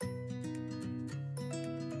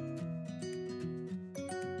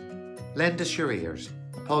Lend us your ears,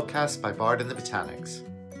 a podcast by Bard and the Botanics.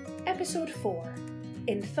 Episode 4.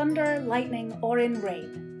 In Thunder, Lightning or in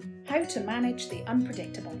Rain. How to manage the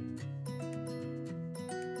unpredictable.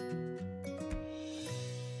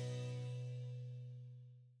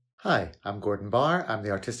 Hi, I'm Gordon Barr. I'm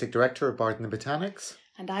the Artistic Director of Bard and the Botanics.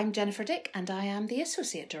 And I'm Jennifer Dick, and I am the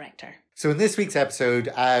Associate Director. So in this week's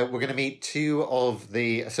episode, we're going to meet two of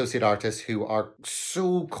the associate artists who are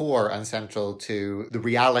so core and central to the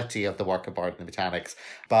reality of the work of Bard and the Botanics,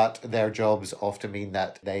 but their jobs often mean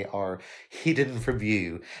that they are hidden from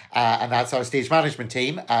view. And that's our stage management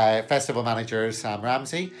team, festival manager Sam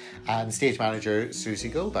Ramsey and stage manager Susie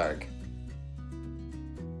Goldberg.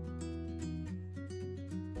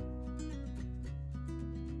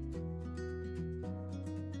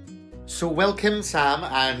 So welcome, Sam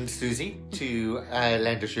and Susie, to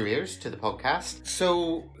Lend Us Your Ears to the podcast.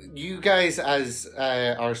 So you guys, as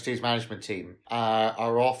our stage management team,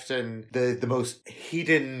 are often the most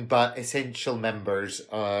hidden but essential members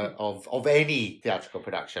of any theatrical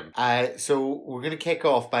production. So we're going to kick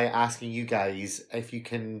off by asking you guys if you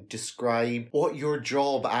can describe what your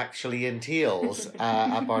job actually entails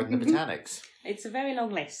at Bard and the Botanics. It's a very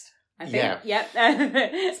long list. I think. Yeah.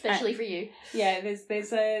 Yep. Especially for you. Yeah,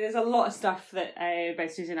 there's a lot of stuff that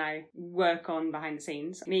both Susie and I work on behind the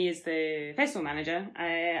scenes. Me as the festival manager,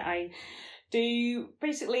 I do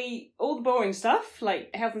basically all the boring stuff like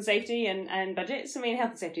health and safety and budgets. I mean,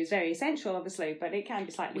 health and safety is very essential, obviously, but it can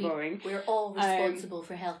be slightly boring. We're all responsible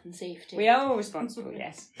for health and safety. We are all responsible,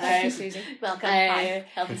 yes. Thank you, Susie. Welcome. Hi,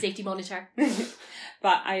 health and safety monitor.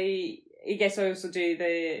 But I guess I also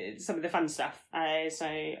do some of the fun stuff. So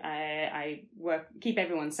I keep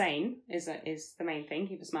everyone sane is the main thing.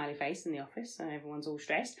 Keep a smiley face in the office, so everyone's all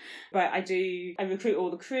stressed. But I recruit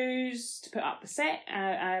all the crews to put up the set,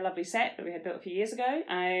 a lovely set that we had built a few years ago.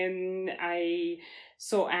 I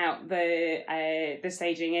sort out the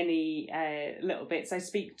staging, any little bits. I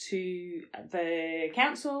speak to the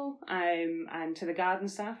council and to the garden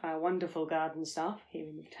staff, our wonderful garden staff here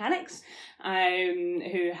in the Botanics,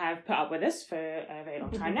 who have put up with us for a very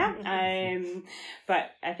long time now.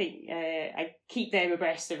 But I think I keep them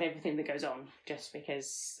abreast of everything that goes on, just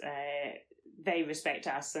because they respect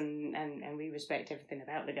us and we respect everything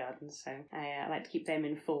about the gardens, so I like to keep them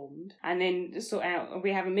informed. And then sort out,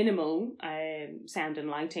 we have a minimal sound and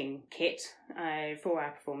lighting kit for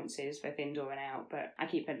our performances, both indoor and out, but I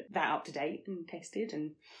keep that up to date and tested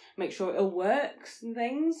and make sure it all works and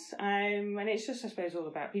things. And it's just, I suppose, all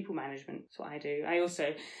about people management. That's what I do. I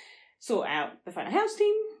also sort out the front of house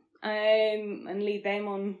team, and lead them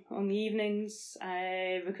on the evenings,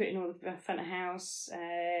 recruiting all the front of house,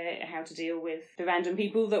 how to deal with the random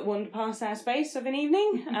people that wander past our space of an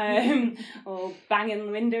evening, or bang in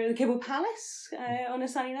the window of the Kibble Palace on a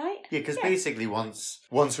sunny night. Yeah, because basically once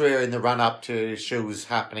we're in the run-up to shows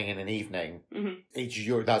happening in an evening,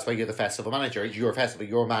 mm-hmm. That's why you're the festival manager. It's your festival.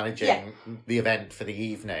 You're managing the event for the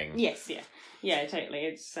evening. Yes, yeah, totally.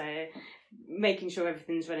 It's making sure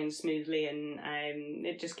everything's running smoothly and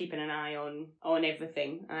just keeping an eye on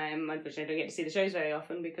everything. Unfortunately, I don't get to see the shows very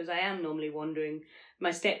often because I am normally wandering.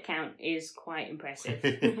 My step count is quite impressive.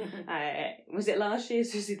 Was it last year,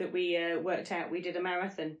 Susie, that we worked out we did a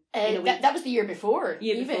marathon in a week? That was the year before.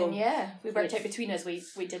 Before. Yeah. We worked out between us.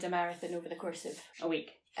 We did a marathon over the course of a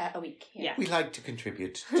week. A week, yeah. We like to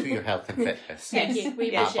contribute to your health and fitness. Thank you.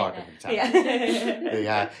 We appreciate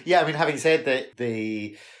that. Yeah, I mean, having said that,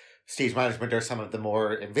 the stage management are some of the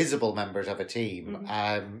more invisible members of a team.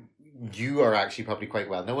 Mm-hmm. You are actually probably quite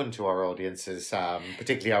well known to our audiences,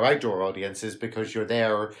 particularly our outdoor audiences, because you're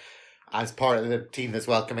there as part of the team that's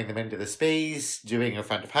welcoming them into the space, doing a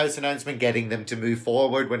front of house announcement, getting them to move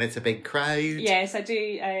forward when it's a big crowd. Yes, I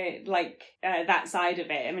do like that side of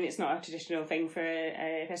it. I mean, it's not a traditional thing for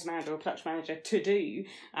a festival manager or production manager to do,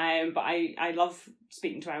 but I love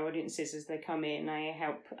speaking to our audiences as they come in. I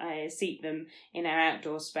help seat them in our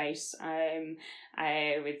outdoor space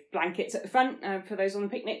with blankets at the front for those on the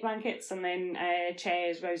picnic blankets, and then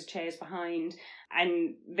rows of chairs behind.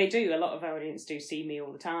 And a lot of our audience do see me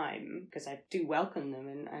all the time because I do welcome them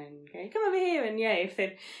and go, come over here. And yeah, if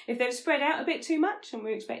they've spread out a bit too much and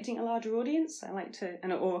we're expecting a larger audience, I like to,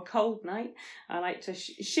 or a cold night, I like to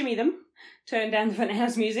shimmy them, turn down the front of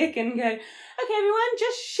house music and go, okay, everyone,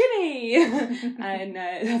 just shimmy. And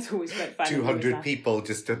that's always quite fun. 200 people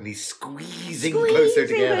just suddenly squeezing closer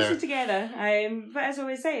together. But as I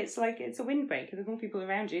always say, it's like it's a windbreak. The more people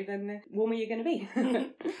around you, then the warmer you're going to be.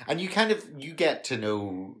 And you get to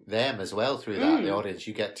know them as well through that, the audience.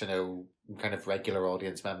 You get to know kind of regular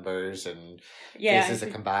audience members and Yeah, faces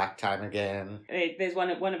that come back time again. there's one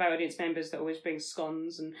of our audience members that always brings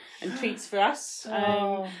scones and treats for us.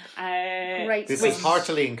 Great. This scones. is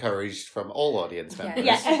heartily encouraged from all audience Yeah. members.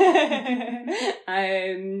 Yeah.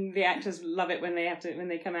 The actors love it when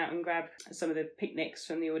they come out and grab some of the picnics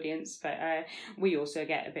from the audience, but we also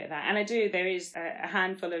get a bit of that. And there is a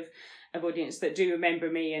handful of audience that do remember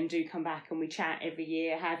me and do come back, and we chat every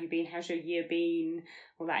year. How have you been? How's your year been?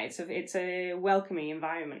 All that. It's a welcoming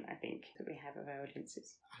environment, I think, that we have of our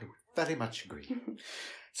audiences. I very much agree.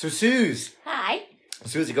 So, Suze, Hi.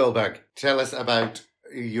 Susie Goldberg, tell us about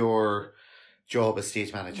your job as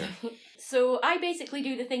stage manager. So I basically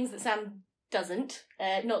do the things that Sam doesn't.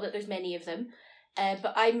 Not that there's many of them.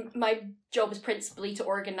 But my job is principally to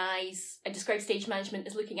organise. I describe stage management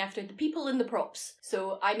as looking after the people and the props.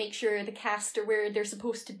 So I make sure the cast are where they're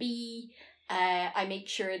supposed to be. I make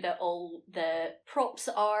sure that all the props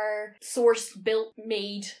are sourced, built,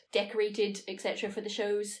 made, decorated, etc. for the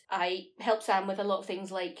shows. I help Sam with a lot of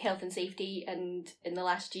things like health and safety, and in the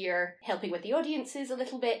last year helping with the audiences a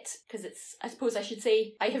little bit, because I suppose I should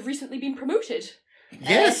say I have recently been promoted.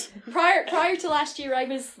 Yes. Prior to last year, I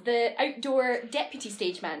was the outdoor deputy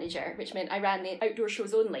stage manager, which meant I ran the outdoor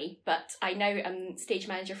shows only. But I now am stage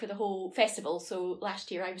manager for the whole festival. So last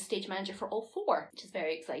year, I was stage manager for all 4, which is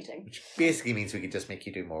very exciting. Which basically means we could just make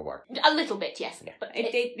you do more work. A little bit, yes, but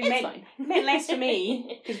It it's fine. meant less to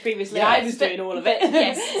me, because previously Yes, I was but- doing all of but it.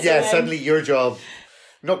 yes. Yeah, So, suddenly your job,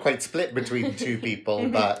 not quite split between 2 people,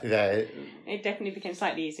 but It definitely became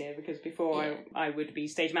slightly easier, because before Yeah. I would be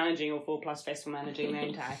stage managing or 4+ festival managing the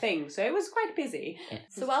entire thing, so it was quite busy.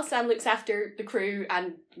 So while Sam looks after the crew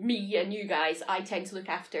and me and you guys, I tend to look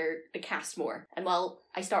after the cast more. And while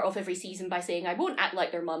I start off every season by saying I won't act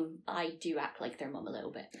like their mum, I do act like their mum a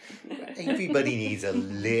little bit. everybody needs a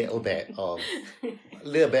little bit of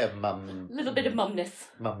mum. A little bit of mumness.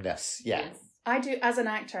 Mumness, yeah. Yes. I do, as an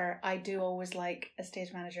actor, I do always like a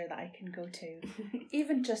stage manager that I can go to,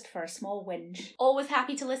 even just for a small whinge. Always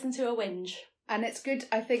happy to listen to a whinge. And it's good,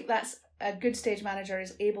 I think that's a good stage manager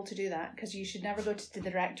is able to do that, because you should never go to the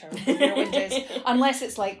director with your whinges, unless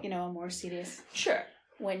it's like, a more serious Sure.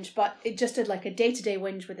 whinge. But it just did like a day-to-day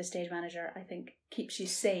whinge with the stage manager, I think, keeps you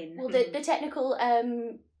sane. Well, the technical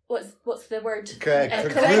what's the word?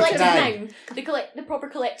 Collective Collective noun. noun. The proper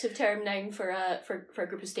collective term noun for a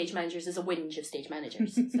group of stage managers is a whinge of stage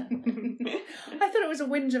managers. So. I thought it was a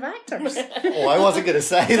whinge of actors. Oh, I wasn't going to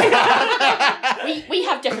say that. we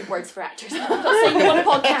have different words for actors. I'm not saying you on a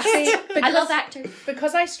podcast. See, I love actors.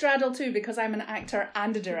 Because I straddle too, because I'm an actor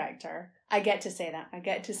and a director, I get to say that. I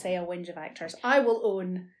get to say a whinge of actors. I will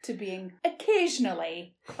own to being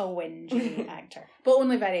occasionally a whinge actor, but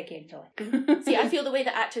only very occasionally. See, I feel the way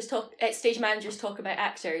that stage managers talk about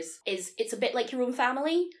actors is it's a bit like your own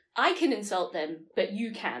family. I can insult them, but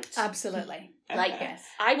you can't. Absolutely. Like, Yes.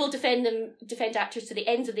 I will defend actors to the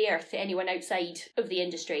ends of the earth to anyone outside of the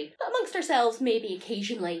industry. But amongst ourselves, maybe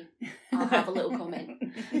occasionally, I'll have a little comment.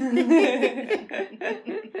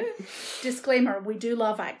 Disclaimer, we do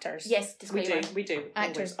love actors. Yes, disclaimer. We do.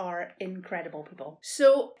 Actors are incredible people.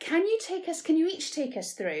 So can you each take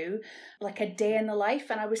us through like a day in the life?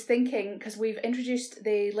 And I was thinking, because we've introduced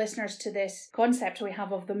the listeners to this concept we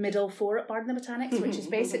have of the middle 4 at Bard and the Botanics, which is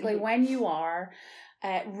basically when you are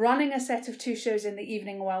running a set of 2 shows in the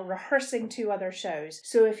evening while rehearsing 2 other shows.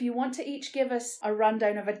 So if you want to each give us a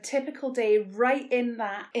rundown of a typical day right in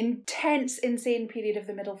that intense, insane period of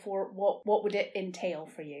the middle 4, what would it entail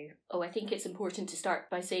for you? Oh, I think it's important to start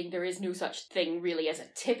by saying there is no such thing really as a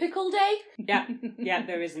typical day. Yeah,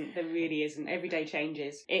 there isn't. There really isn't. Every day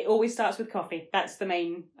changes. It always starts with coffee. That's the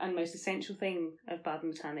main and most essential thing of Bard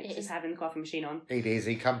and Botanics, is having the coffee machine on. It is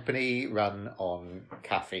a company run on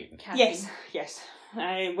caffeine. Yes.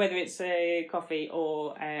 Whether it's coffee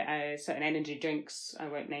or certain energy drinks, I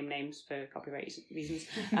won't name names for copyright reasons,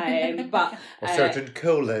 but Or certain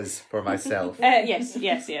colas for myself. yes.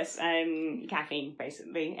 Caffeine,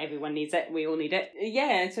 basically. Everyone needs it. We all need it.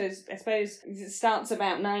 Yeah, so I suppose it starts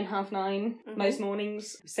about 9, half 9 most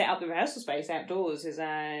mornings. Set up the rehearsal space outdoors is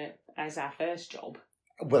our first job.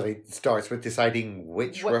 Well, it starts with deciding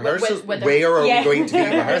which Whether- rehearsals, whether- where are Yeah. we going to be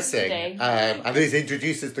Today. rehearsing. And this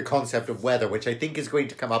introduces the concept of weather, which I think is going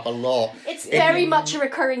to come up a lot. It's very much a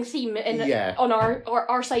recurring theme Yeah. on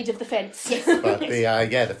our side of the fence. But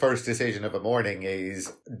the first decision of a morning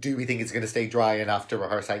is, do we think it's going to stay dry enough to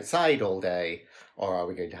rehearse outside all day? or are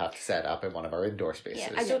we going to have to set up in one of our indoor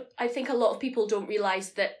spaces? Yeah, I think a lot of people don't realise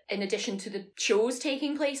that in addition to the shows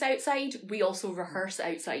taking place outside, we also rehearse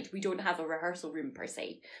outside. We don't have a rehearsal room per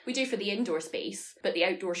se. We do for the indoor space, but the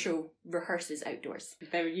outdoor show rehearses outdoors.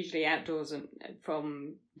 They're usually outdoors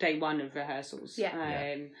from day one of rehearsals.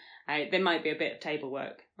 Yeah. There might be a bit of table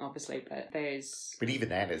work, obviously, but there's... But even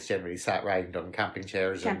then, it's generally sat round on camping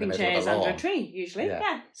chairs in the middle chairs of a lawn. under a tree, usually. Yeah.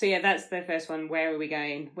 Yeah. So yeah, that's the first one. Where are we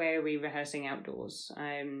going? Where are we rehearsing outdoors?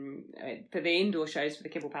 For the indoor shows, for the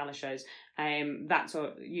Kibble Palace shows, that's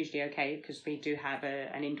usually okay because we do have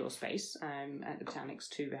an indoor space at the Botanics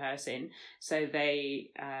to rehearse in. So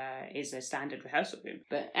they is a standard rehearsal room.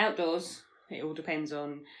 But outdoors, it all depends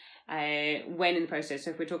on when in the process.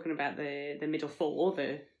 So if we're talking about the middle four,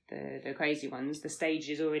 the crazy ones, the stage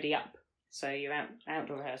is already up, so your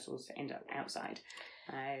outdoor rehearsals end up outside.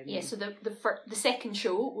 So the second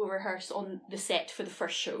show will rehearse on the set for the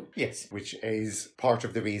first show. Yes, which is part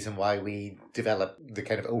of the reason why we developed the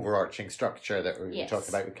kind of overarching structure that we talked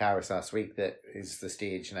about with Karis last week, that is the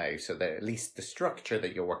stage now, so that at least the structure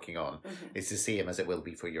that you're working on is the same as it will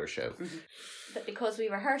be for your show. But because we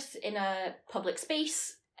rehearse in a public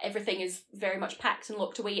space, everything is very much packed and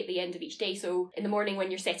locked away at the end of each day. So in the morning when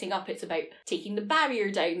you're setting up, it's about taking the barrier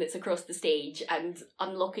down that's across the stage and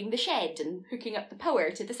unlocking the shed and hooking up the power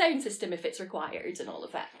to the sound system if it's required and all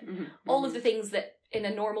of that. All of the things that in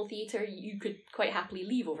a normal theatre you could quite happily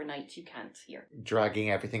leave overnight, you can't here. Dragging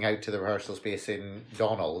everything out to the rehearsal space in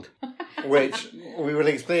Donald, which we will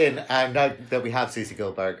explain now that we have Susie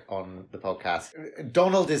Goldberg on the podcast.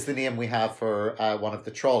 Donald is the name we have for one of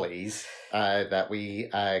the trolleys that we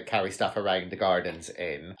carry stuff around the gardens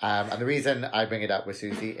in. And the reason I bring it up with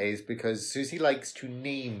Susie is because Susie likes to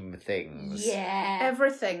name things. Yeah.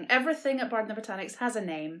 Everything at Bardon Botanics has a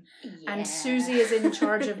name, and Susie is in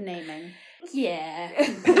charge of naming. Yeah.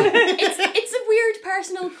 it's a weird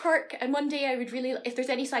personal quirk, and one day I would really, if there's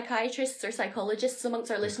any psychiatrists or psychologists amongst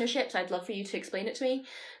our listenerships, I'd love for you to explain it to me.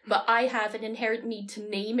 But I have an inherent need to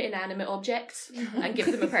name inanimate objects and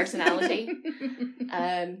give them a personality.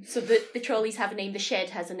 So the trolleys have a name, the shed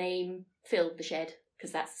has a name, Phil the shed,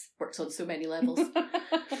 because that works on so many levels.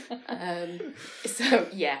 So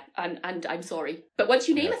yeah, and I'm sorry, but once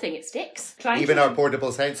you name a thing, it sticks. Even our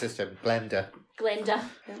portable sound system, Glenda.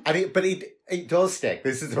 And it does stick.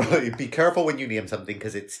 This is be careful when you name something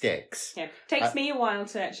because it sticks. Yeah, takes me a while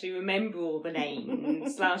to actually remember all the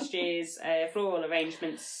names. Last year's floral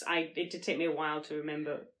arrangements, it did take me a while to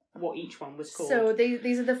remember what each one was called. So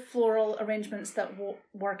these are the floral arrangements that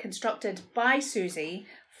were constructed by Susie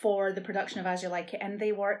for the production of As You Like It, and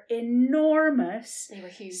they were enormous. They were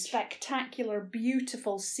huge. Spectacular,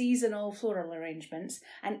 beautiful, seasonal floral arrangements,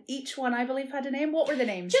 and each one, I believe, had a name. What were the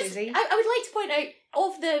names, Susie? I would like to point out,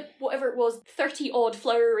 of the, whatever it was, 30 odd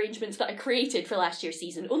flower arrangements that I created for last year's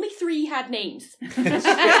season, only 3 had names.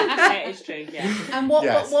 It's true, yeah. And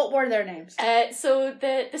what were their names? So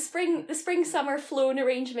the spring summer flown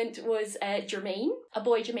arrangement was Germaine, a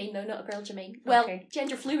boy Germaine though, not a girl Germaine. Well,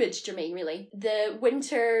 gender fluid Germaine really. The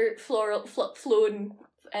winter floral flown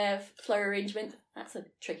flower arrangement, that's a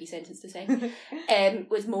tricky sentence to say,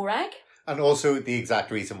 was Morag. And also the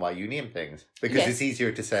exact reason why you name things, because it's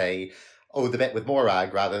easier to say, the bit with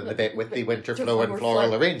Morag rather than the bit with the winter flow and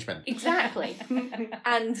floral arrangement. Exactly.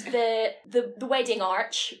 And the wedding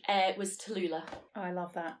arch was Tallulah. Oh, I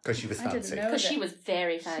love that. Because she was fancy. Because she was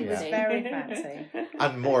very fancy. She was very fancy.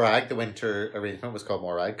 And Morag, the winter arrangement, was called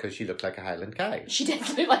Morag because she looked like a Highland cow. She did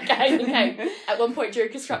look like a Highland cow. At one point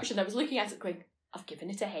during construction, I was looking at it going, I've given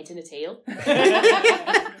it a head and a tail.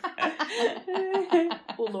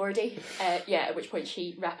 Oh lordy. At which point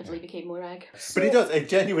she rapidly became Morag. But it does, it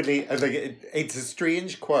genuinely, it's a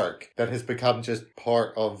strange quirk that has become just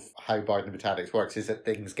part of how Bardon Botanics works, is that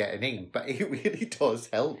things get a name. But it really does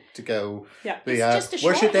help to go, it's just a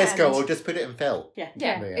where should this go? shorthand. We'll just put it in Phil. Yeah,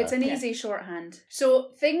 it's an easy shorthand.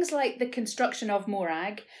 So things like the construction of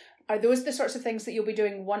Morag, are those the sorts of things that you'll be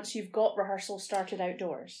doing once you've got rehearsals started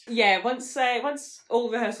outdoors? Yeah, once all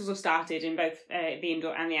rehearsals have started in both the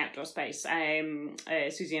indoor and the outdoor space,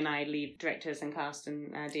 Susie and I, lead directors and cast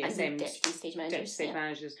and DSMs, and deputy stage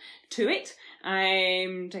managers, to it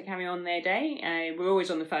to carry on their day. We're always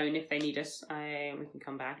on the phone if they need us. We can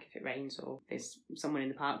come back if it rains or there's someone in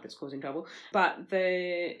the park that's causing trouble. But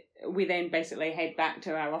we then basically head back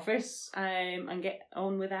to our office and get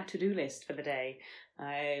on with our to-do list for the day.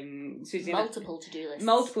 Susie, multiple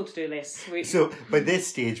to-do lists. So by this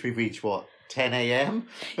stage we've reached 10 a.m?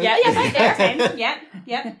 Yeah, about there. 10.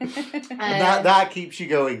 Yeah. And that keeps you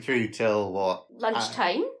going through till what?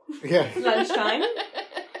 Lunchtime. Yeah. Lunchtime.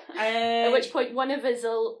 At which point one of us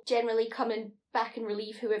will generally come and back and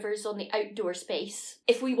relieve whoever's on the outdoor space.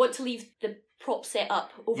 If we want to leave the prop set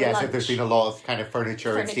up over Yes, lunch, if there's been a lot of kind of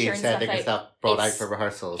furniture and stage and setting and stuff stuff brought out it's- for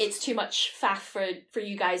rehearsals. it's too much faff for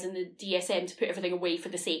you guys in the DSM to put everything away for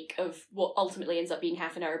the sake of what ultimately ends up being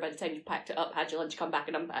half an hour by the time you've packed it up, had your lunch, come back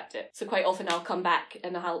and unpacked it. So quite often I'll come back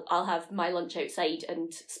and I'll have my lunch outside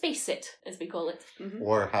and space sit, as we call it.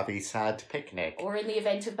 Or have a sad picnic. Or in the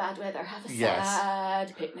event of bad weather, have a Yes.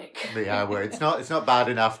 sad picnic. Yeah, where it's not bad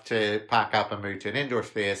enough to pack up and move to an indoor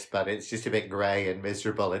space, but it's just a bit grey and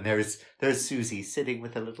miserable. And there's Susie sitting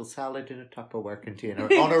with a little salad in a Tupperware container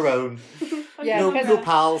on her own. Yeah, no, 'cause no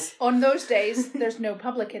pals. on those days, there's no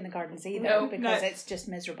public in the gardens either No, because no. it's just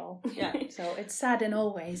miserable. Yeah. So it's sad in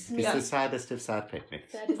all ways. It's the saddest of sad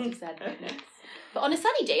picnics. Saddest of sad picnics. But on a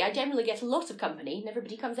sunny day, I generally get a lot of company and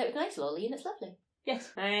everybody comes out with a nice lolly and it's lovely.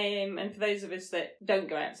 Yes, and for those of us that don't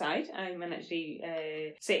go outside and actually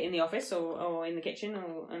sit in the office or in the kitchen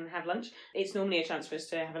and have lunch, it's normally a chance for us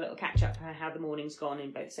to have a little catch up on how the morning's gone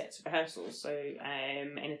in both sets of rehearsals. So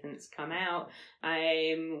anything that's come out,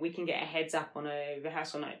 we can get a heads up on a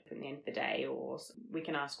rehearsal night at the end of the day, or we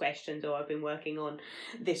can ask questions. Or I've been working on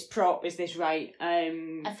this prop. Is this right?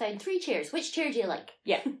 I found 3 chairs. Which chair do you like?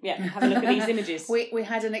 Yeah. Have a look at these images. We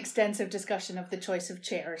had an extensive discussion of the choice of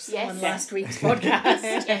chairs Yes. on Yes. last week's podcast.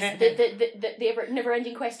 Yes, the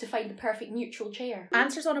never-ending quest to find the perfect neutral chair.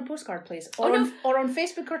 Answers on a postcard, please. Oh, Or on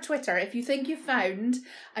Facebook or Twitter. If you think you found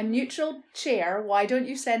a neutral chair, why don't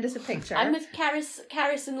you send us a picture? I'm with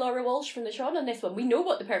Caris and Laura Walsh from the Sean on this one. We know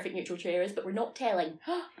what the perfect neutral chair is, but we're not telling.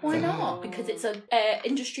 Why not? Because it's a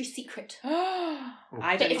industry secret. I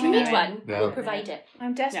But don't if even you know need it. one, No. we'll provide it.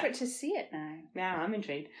 I'm desperate to see it now. Yeah, I'm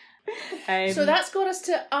intrigued. So that's got us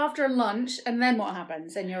to after lunch, and then what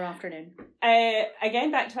happens in your afternoon?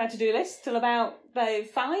 Again, back to our to-do list till about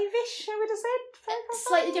 5-ish, I would have said.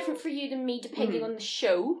 Slightly different for you than me, depending on the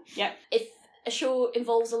show. Yep. If a show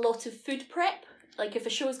involves a lot of food prep, like if a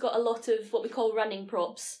show's got a lot of what we call running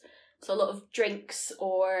props, so a lot of drinks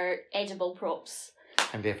or edible props.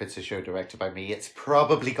 And if it's a show directed by me, it's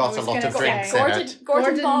probably got I a was lot gonna of say, drinks in it.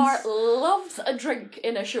 Gordon Barr Gordon's- loves a drink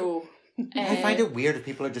in a show. I find it weird if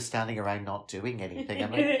people are just standing around not doing anything.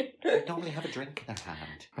 I'm like, they normally have a drink in their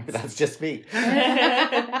hand. That's just me.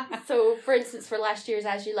 So, for instance, for last year's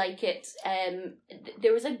As You Like It,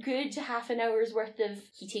 there was a good half an hour's worth of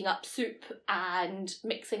heating up soup and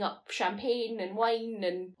mixing up champagne and wine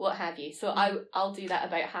and what have you. So I'll do that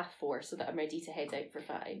about 4:30 so that I'm ready to head out for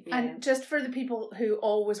 5. And just for the people who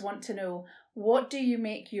always want to know, what do you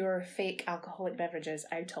make your fake alcoholic beverages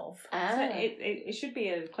out of? So it should be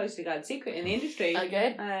a closely guarded secret in the industry. Oh,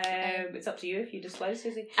 good. It's up to you if you disclose,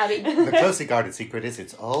 Susie. I mean, The closely guarded secret is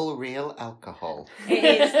it's all real alcohol. It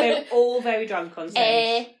is. They're all very drunk on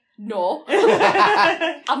stage. no.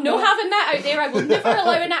 I'm not having that out there. I will never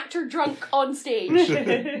allow an actor drunk on stage.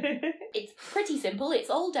 It's pretty simple. It's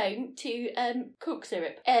all down to Coke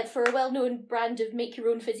syrup. For a well-known brand of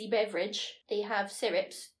make-your-own fizzy beverage, they have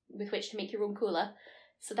syrups with which to make your own cola.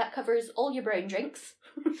 So that covers all your brown drinks,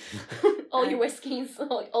 all your whiskies,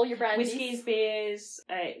 all your brandies. Whiskies, beers,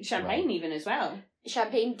 champagne even as well.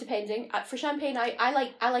 Champagne, depending. For champagne, I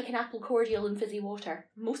like an apple cordial and fizzy water,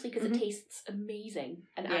 mostly because it tastes amazing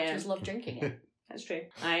and Yeah. actors love drinking it. That's true.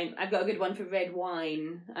 I've got a good one for red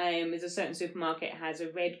wine. There's a certain supermarket has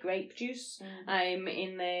a red grape juice. In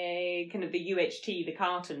the kind of the UHT, the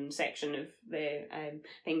carton section of the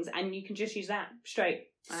things, and you can just use that straight.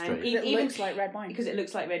 Straight. It looks like red wine. Because it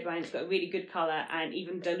looks like red wine. It's got a really good colour, and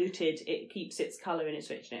even diluted, it keeps its colour and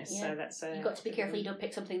its richness. Yeah. So that's You've got to be careful you don't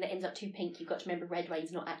pick something that ends up too pink. You've got to remember red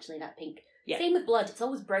wine's not actually that pink. Yeah. Same with blood. It's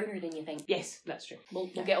always browner than you think. Yes, that's true. We'll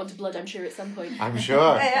get onto blood, I'm sure, at some point. I'm sure.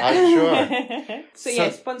 I'm sure. So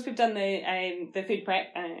yes, once we've done the food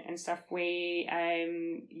prep and stuff, we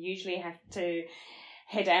usually have to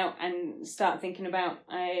head out and start thinking about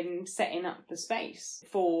setting up the space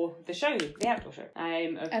for the show, the outdoor show.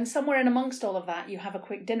 And somewhere in amongst all of that, you have a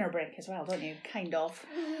quick dinner break as well, don't you? Kind of.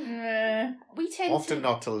 We tend Often to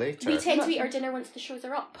not till later. we tend to eat our dinner once the shows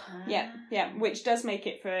are up. Yeah, which does make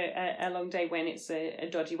it for a long day when it's a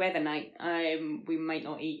dodgy weather night. We might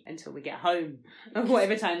not eat until we get home,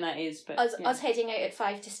 whatever time that is. But Us heading out at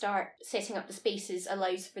 5 to start setting up the spaces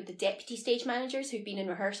allows for the deputy stage managers who've been in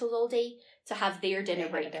rehearsals all day to have their dinner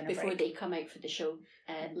break before they come out for the show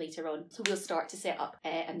later on. So we'll start to set up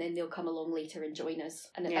and then they'll come along later and join us.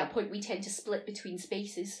 And at that point we tend to split between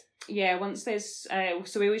spaces Yeah, once there's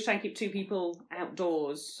so we always try and keep 2 people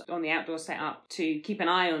outdoors on the outdoor setup to keep an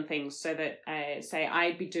eye on things, so that say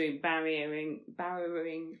I'd be doing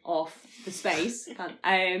barriering off the space. So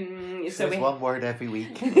there's one word every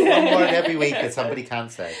week. One word every week that somebody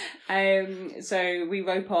can't say. So we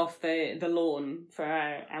rope off the lawn for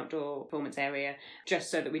our outdoor performance area,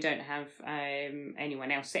 just so that we don't have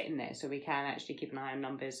anyone else sitting there, so we can actually keep an eye on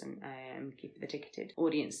numbers and keep the ticketed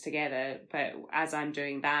audience together. But as I'm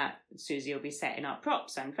doing that, Susie will be setting up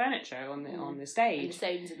props and furniture on the stage, and the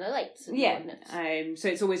sounds and the lights. And so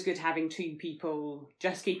it's always good having 2 people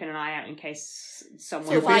just keeping an eye out in case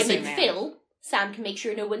someone. So if I make Phil, Sam can make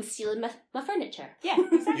sure no one's stealing my furniture. Yeah,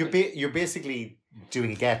 exactly. You're basically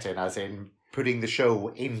doing a get-in, as in putting the show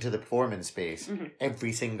into the performance space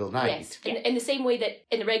every single night. Yes, in the same way that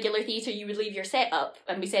in the regular theatre you would leave your set up,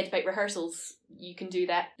 and we said about rehearsals, you can do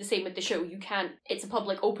that. The same with the show. You can't, it's a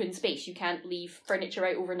public open space, you can't leave furniture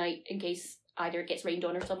out overnight in case either it gets rained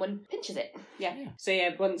on or someone pinches it. Yeah. So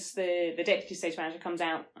once the deputy stage manager comes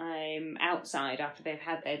out outside after they've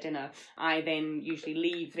had their dinner, I then usually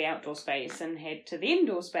leave the outdoor space and head to the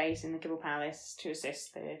indoor space in the Kibble Palace to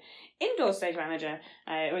assist the indoor stage manager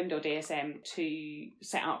or indoor DSM to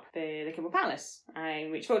set up the Kibble Palace,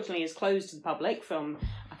 which fortunately is closed to the public from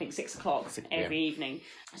I think 6 o'clock every evening.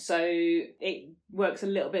 So it works a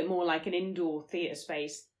little bit more like an indoor theatre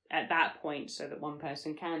space at that point, so that one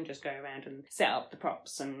person can just go around and set up the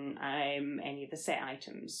props and any of the set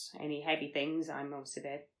items, any heavy things. I'm obviously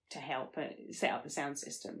there to help set up the sound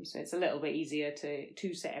system, so it's a little bit easier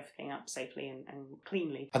to set everything up safely and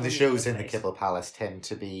cleanly. And the shows in the Kibble Palace tend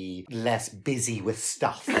to be less busy with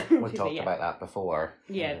stuff. We talked about that before.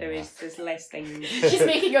 Yeah, there's less things. She's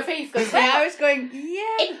making your face go. Yeah, I was going,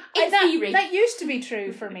 yeah. In theory. That used to be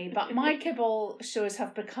true for me, but my Kibble shows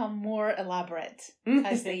have become more elaborate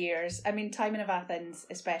as the years. I mean, Timon of Athens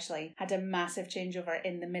especially had a massive changeover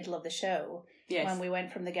in the middle of the show when we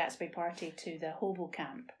went from the Gatsby party to the Hobo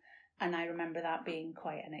camp. And I remember that being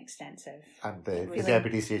quite an extensive. And the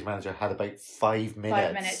deputy stage manager had about 5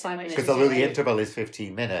 minutes. 5 minutes. Because although the interval is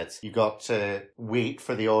 15 minutes, you got to wait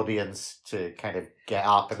for the audience to kind of get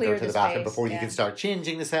up and Clear go to the the bathroom space, before you can start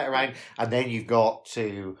changing the set around. And then you've got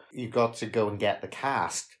to go and get the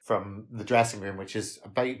cast from the dressing room, which is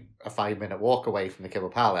about a 5-minute walk away from the Kibble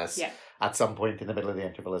Palace. Yeah. At some point in the middle of the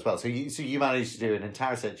interval as well. So you managed to do an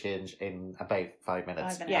entire set change in about 5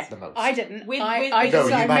 minutes. 5 minutes. At the most. I didn't. You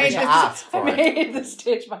managed to ask for it. I made the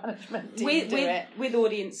stage management team do it. With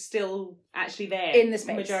audience still actually there. In the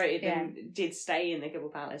space. The majority of them did stay in the Kibble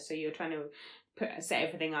Palace, so you're trying to set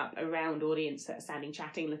everything up around audience that are standing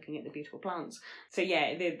chatting, looking at the beautiful plants. So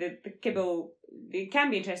yeah, the Kibble, it can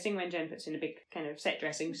be interesting when Jen puts in a big kind of set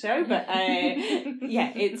dressing show, but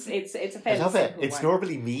it's a fairly I love it. simple It's one.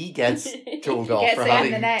 normally me gets told off for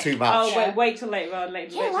having too much. Oh, wait till later on.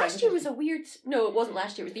 Yeah, last year was a weird. No, it wasn't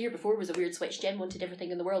last year. It was the year before. It was a weird switch. Jen wanted everything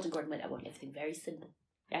in the world, and Gordon went, "I want everything very simple."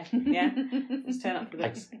 Yeah. Let's turn up for the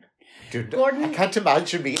books. Dude, Gordon, I can't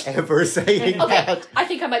imagine me ever saying that. I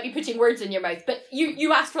think I might be putting words in your mouth, but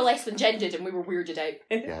you asked for less than Jen did, and we were weirded out.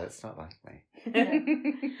 Yeah, it's not like me.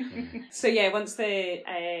 So yeah, once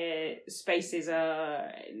the spaces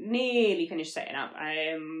are nearly finished setting up,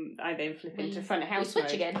 I then flip into front of house We switch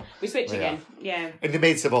mode. again. again. Yeah. In the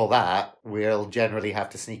midst of all that, we'll generally have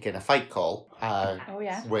to sneak in a fight call,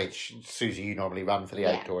 which, Susie, you normally run for the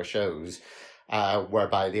outdoor shows,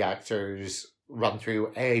 whereby the actors run through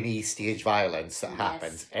any stage violence that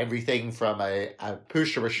happens. Everything from a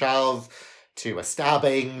push or a shove to a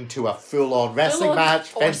stabbing to a full-on wrestling match,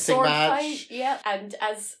 fencing match. Fight, yeah. And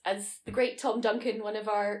as the great Tom Duncan, one of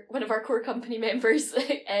our core company members,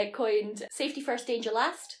 coined, "Safety first, danger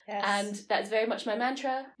last." Yes. And that is very much my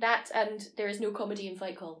mantra. That and there is no comedy in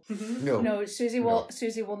Fight Call. No, Susie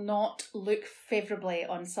will not look favourably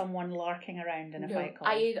on someone larking around in a fight call.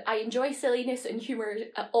 I enjoy silliness and humour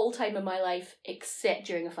at all time in my life, except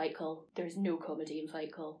during a fight call. There is no comedy in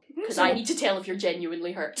Fight Call because I need to tell if you're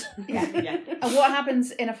genuinely hurt. Yeah. And what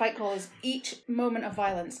happens in a fight call is each moment of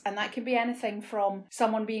violence, and that can be anything from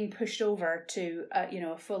someone being pushed over to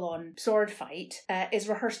a full-on sword fight, is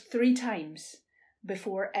rehearsed 3 times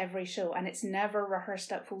before every show, and it's never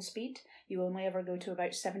rehearsed at full speed. You only ever go to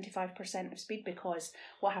about 75% of speed, because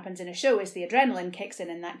what happens in a show is the adrenaline kicks in,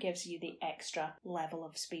 and that gives you the extra level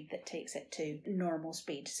of speed that takes it to normal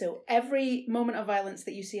speed. So every moment of violence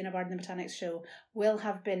that you see in a Bard and the Botanics show will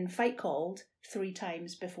have been fight called 3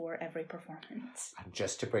 times before every performance. And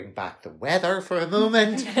just to bring back the weather for a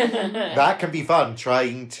moment, that can be fun,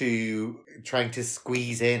 trying to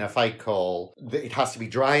squeeze in a fight call. It has to be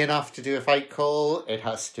dry enough to do a fight call. It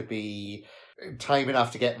has to be time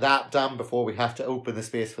enough to get that done before we have to open the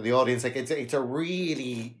space for the audience. Like it's a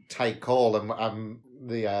really tight call, and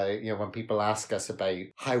when people ask us about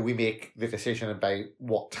how we make the decision about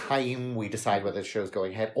what time we decide whether the show's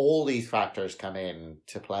going ahead, all these factors come in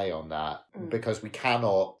to play on that, because we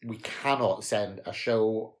cannot send a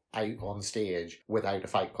show out on stage without a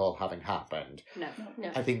fight call having happened. No.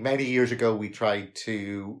 I think many years ago I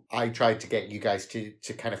tried to get you guys to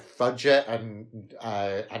kind of fudge it and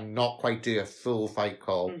not quite do a full fight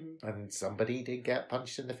call, and somebody did get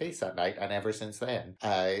punched in the face that night, and ever since then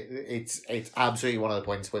it's absolutely one of the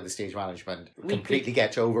points where the stage management completely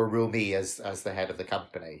get to overrule me as the head of the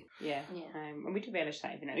company. And we do relish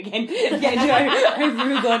that every now and again.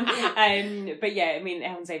 Overruled on. But yeah, I mean,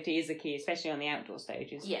 health and safety is the key, especially on the outdoor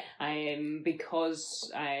stages.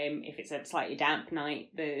 Because if it's a slightly damp night,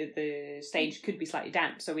 the stage could be slightly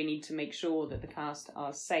damp, so we need to make sure that the cast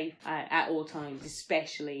are safe at all times,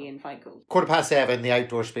 especially in fight calls. 7:15, the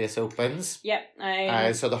outdoor space opens.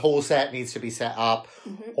 Yep. So the whole set needs to be set up.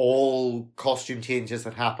 All costume changes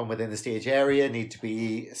that happen within the stage area need to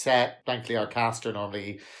be set. Thankfully, our cast are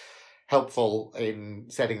normally helpful in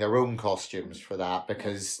setting their own costumes for that,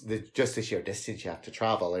 because just the sheer distance you have to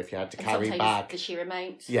travel. If you had to carry back the sheer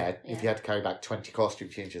amount, if you had to carry back 20 costume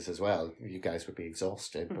changes as well, you guys would be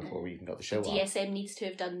exhausted before we even got the show on. DSM needs to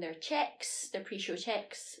have done their checks, their pre-show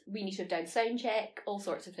checks. We need to have done sound check, all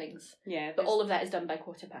sorts of things. But all of that is done by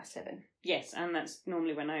 7:15. Yes, and that's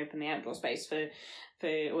normally when I open the outdoor space for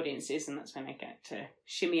audiences, and that's when I get to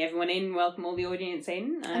shimmy everyone in, welcome all the audience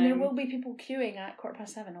in. And there will be people queuing at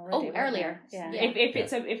 7:15 already. Oh, earlier. Yeah. If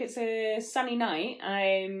it's a sunny night,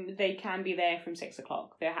 they can be there from 6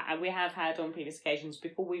 o'clock. We have had on previous occasions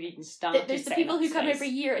before we've even started. There's the people who come every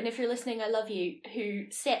year, and if you're listening, I love you, who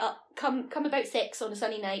set up, come about 6 on a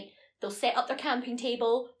sunny night. They'll set up their camping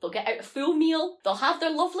table, they'll get out a full meal, they'll have their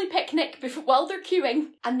lovely picnic while they're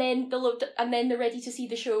queuing, and then they're ready to see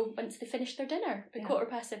the show once they finish their dinner at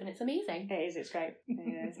 7:15. It's amazing. It is, it's great.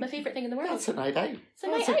 It's my favourite thing in the world. That's a night out. It's a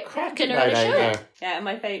night out. Cracking Dinner night and a show. out. Yeah, and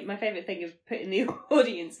my favourite thing of putting the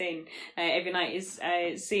audience in every night is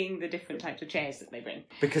seeing the different types of chairs that they bring.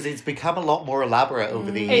 Because it's become a lot more elaborate over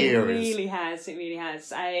the years. It really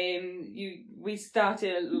has. We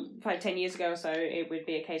started 5-10 years ago, so it would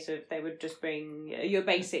be a case of they would just bring your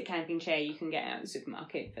basic camping chair you can get out in the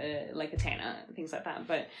supermarket for like a tenner, things like that.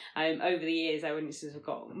 But over the years, our audiences have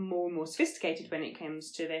got more and more sophisticated when it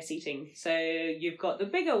comes to their seating. So you've got the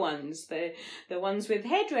bigger ones, the ones with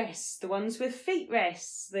headrests, the ones with feet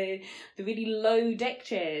rests, the really low deck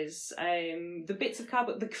chairs, the bits of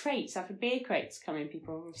cardboard, the crates. I've had beer crates come in.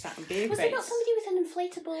 People have sat on beer Was crates. there not somebody with an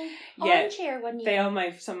inflatable armchair one year? They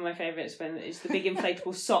are some of my favourites. When it's the big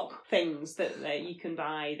inflatable sock things that you can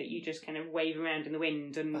buy that you just kind of wave around in the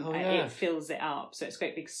wind and it fills it up. So it's a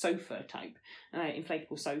great big sofa type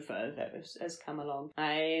inflatable sofa that has come along.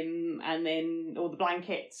 And then all the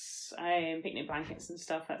blankets, picnic blankets and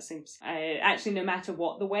stuff. That seems actually, no matter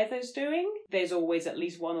what the weather's doing, there's always at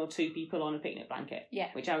least 1 or 2 people on a picnic blanket.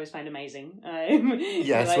 Which I always find amazing.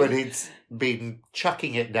 Yes, when it's been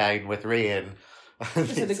chucking it down with rain. So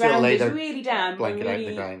the ground is really damp and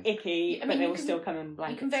really icky, but they will still come in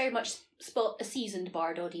blankets. You can very much spot a seasoned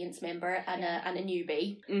Bard audience member and a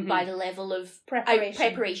newbie by the level of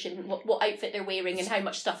preparation, what outfit they're wearing and how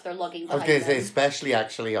much stuff they're lugging behind I was going to say, them. especially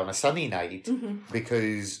actually on a sunny night,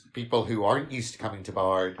 because people who aren't used to coming to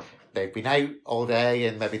Bard, they've been out all day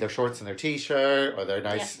in maybe their shorts and their t-shirt or their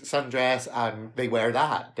nice sundress, and they wear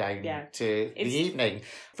that down to the evening,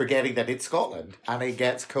 forgetting that it's Scotland and it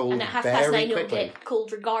gets cold and at very 9:30 quickly. it'll get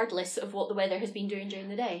cold regardless of what the weather has been doing during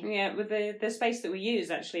the day. Yeah, with the space that we use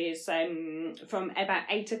actually is from about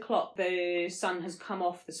 8 o'clock the sun has come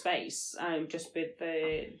off the space, just with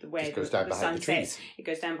the where Just goes down the behind sun the trees. sets. It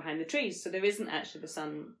goes down behind the trees, so there isn't actually the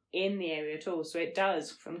sun in the area at all. So it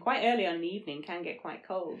does, from quite early on in the evening, can get quite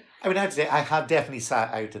cold. I mean, I'd say I have definitely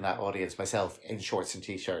sat out in that audience myself in shorts and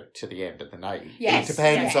t-shirt to the end of the night. Yes, it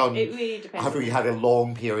depends on it really depends. have we had a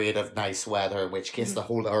long period of nice weather, in which case the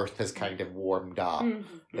whole earth has kind of warmed up. And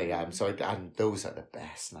those are the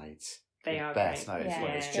best nights. They are best great. nights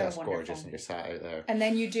when it's they're just wonderful. gorgeous and you're sat out there. And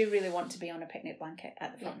then you do really want to be on a picnic blanket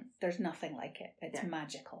at the front. There's nothing like it. It's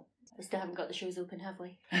magical. We still haven't got the shows open, have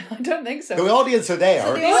we? I don't think so. The audience are there,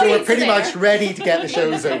 So the so we're audience pretty are much there. ready to get the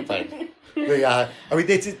shows open. I mean,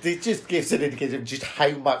 it just gives an indication of just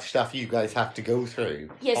how much stuff you guys have to go through.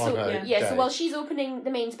 So while she's opening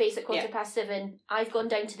the main space at 7:15, I've gone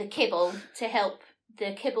down to the Kibble to help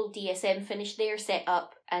the Kibble DSM finish their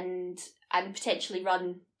setup and potentially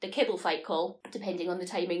run the Kibble fight call, depending on the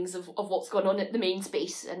timings of what's going on at the main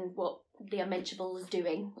space and what the unmentionable is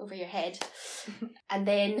doing over your head. And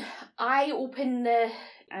then I open the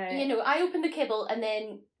kibble, and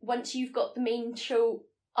then once you've got the main show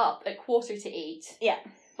up at 7:45, Yeah.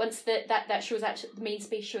 once that show's actually, the main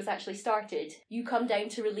space show's actually started, you come down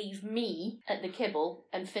to relieve me at the kibble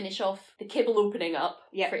and finish off the kibble opening up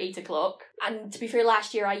for 8:00. And to be fair,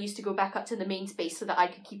 last year I used to go back up to the main space so that I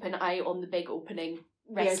could keep an eye on the big opening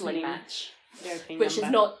wrestling match.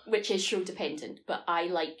 Which is show dependent, but I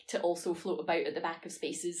like to also float about at the back of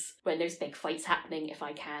spaces when there's big fights happening if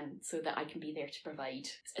I can, so that I can be there to provide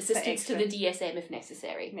assistance to the DSM if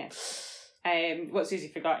necessary. Yeah. What Susie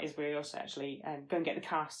forgot is we're also actually go and get the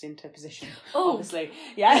cast into position. Oh, obviously,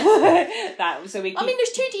 yeah. I mean,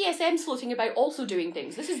 there's 2 DSMs floating about also doing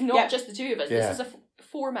things. This is not just the 2 of us. Yeah. This is a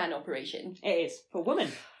 4-man operation. It is for women.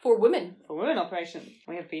 For women. For women operation.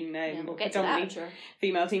 We have been We'll get to that, I'm sure.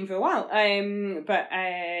 female team for a while.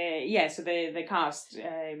 So the cast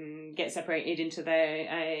get separated into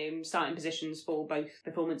their starting positions for both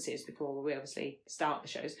performances before we obviously start the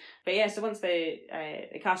shows. But yeah, so once the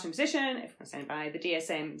cast are in position, everyone's standing by, the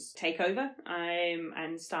DSMs take over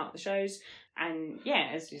and start the shows. And yeah,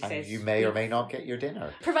 as you said, you may or may not get your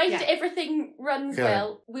dinner. Provided everything runs Yeah.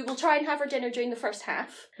 well, we will try and have our dinner during the first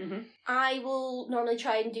half. Mm-hmm. I will normally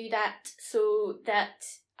try and do that so that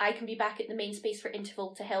I can be back at the main space for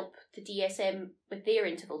interval to help the DSM with their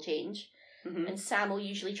interval change. Mm-hmm. And Sam will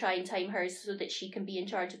usually try and time hers so that she can be in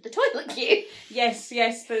charge of the toilet queue. Yes,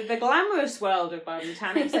 the glamorous world of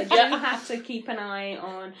biomechanics that you have to keep an eye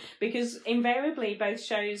on, because invariably both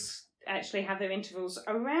shows actually have their intervals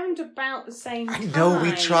around about the same time. I know,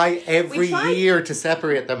 we try every year to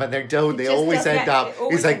separate them and they don't. They just always doesn't end get- up. it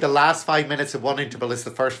always It's like ends- the last 5 minutes of one interval is the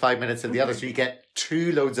first 5 minutes of the other. So you get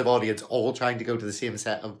 2 loads of audience all trying to go to the same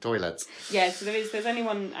set of toilets. Yeah, so there's only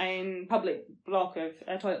one public block of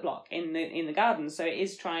a toilet block in the garden, so it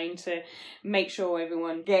is trying to make sure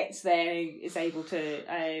everyone gets there, is able to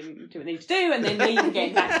do what they need to do, and then leave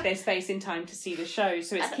getting back to their space in time to see the show.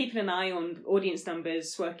 So it's keeping an eye on audience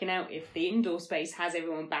numbers, working out if the indoor space has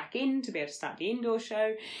everyone back in to be able to start the indoor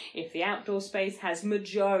show, if the outdoor space has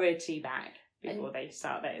majority back before they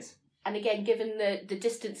start theirs. And again, given the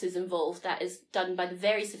distances involved, that is done by the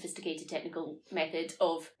very sophisticated technical method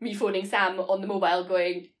of me phoning Sam on the mobile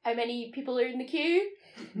going, how many people are in the queue?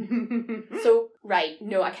 So, right,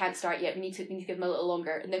 no, I can't start yet. We need to give them a little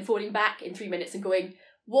longer. And then phoning back in 3 minutes and going,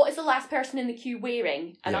 what is the last person in the queue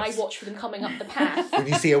wearing? And Yes. I watch for them coming up the path. When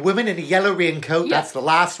you see a woman in a yellow raincoat, that's the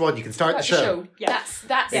last one. You can start the show. Yeah.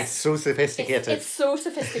 That's It's so sophisticated. It's so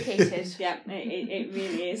sophisticated. Yeah, it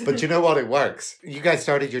really is. But you know what? It works. You guys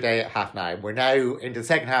started your day at 9:30. We're now into the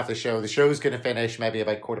second half of the show. The show's going to finish maybe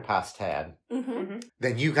about 10:15. Mm-hmm.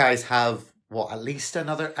 Then you guys have, at least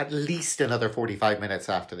another 45 minutes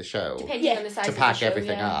after the show Depending on the size to of pack the show,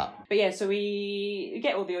 everything yeah. up. But yeah, so we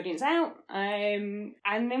get all the audience out, and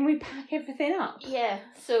then we pack everything up. Yeah,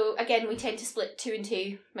 so again, we tend to split 2 and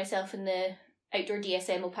 2. Myself and the outdoor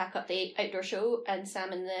DSM will pack up the outdoor show, and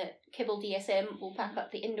Sam and the Kibble DSM will pack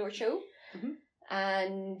up the indoor show. Mhm.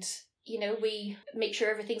 And, we make sure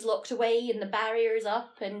everything's locked away and the barrier's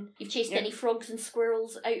up, and you've chased any frogs and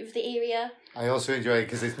squirrels out of the area. I also enjoy it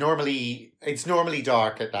because it's normally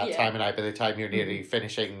dark at that time of night by the time you're nearly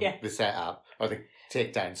finishing the setup, or the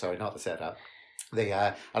takedown, sorry, not the setup.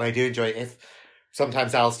 And I do enjoy it if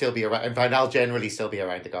sometimes I'll still be around. In fact, I'll generally still be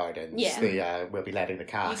around the gardens. Yeah. We'll be letting the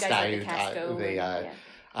cast You guys out. let the cast go.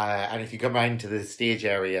 And if you come round to the stage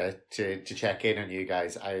area to check in on you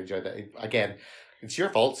guys, I enjoy that. Again, it's your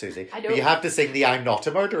fault, Susie. I know. But you have to sing the I'm Not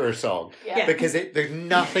a Murderer song. Yeah. Because there's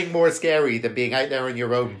nothing more scary than being out there on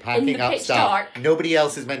your own, packing the up pitch stuff. dark. Nobody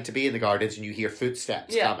else is meant to be in the gardens and you hear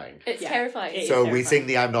footsteps coming. It's terrifying. It is So we terrifying. sing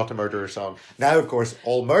the I'm Not a Murderer song. Now, of course,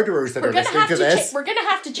 all murderers that We're are gonna listening have to to this, we're gonna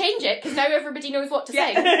have to change it because now everybody knows what to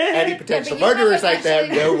sing. any potential but you murderers haven't out there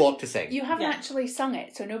actually- know what to sing. You haven't Yeah. actually sung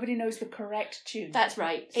it, so nobody knows the correct tune. That's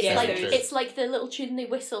right. It's Yeah, like so true. it's like the little tune they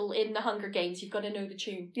whistle in the Hunger Games. You've got to know the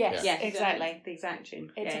tune. Yes, Yeah, exactly. The exact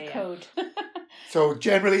tune. It's Yeah, a yeah. code. So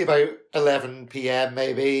generally about 11 p.m.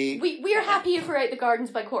 maybe. We're happy if we're out the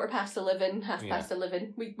gardens by 11:15, half Yeah. past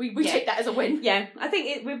 11. We Yeah. take that as a win. Yeah, I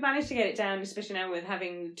think we've managed to get it down, especially now with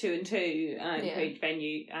having 2 and 2 for each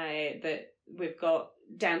venue. That we've got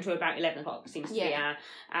down to about 11 o'clock seems to be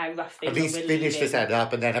our rough thing. At least when we're finish the leaving.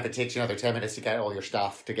 setup, and then if it takes you another 10 minutes to get all your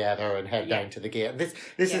stuff together and head down to the gate. And this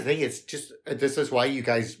is the thing, it's just, this is why you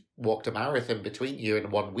guys walked a marathon between you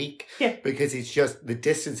in 1 week. Yeah. Because it's just the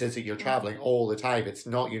distances that you're travelling all the time.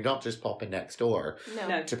 You're not just popping next door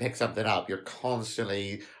No. to pick something up. You're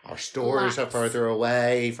constantly, our stores are Lots. further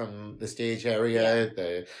away from the stage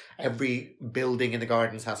area. Every building in the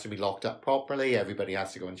gardens has to be locked up properly. Everybody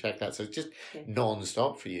has to go and check that. So it's just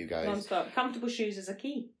non-stop for you guys. Non-stop. Comfortable shoes is a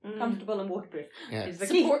key. Comfortable and waterproof is the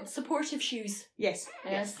key. Supportive shoes. Yes.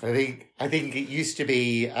 Yes. I think it used to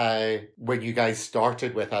be when you guys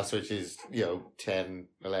started with us, which is 10,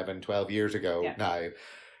 11, 12 years ago now,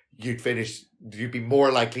 you'd be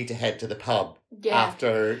more likely to head to the pub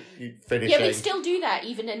after you finishing. Yeah, we'd still do that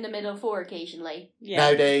even in the middle of 4 occasionally. Yeah.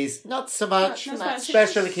 Nowadays, not so much. Not so much.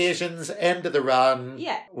 Special occasions, end of the run.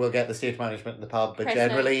 Yeah. We'll get the stage management in the pub, but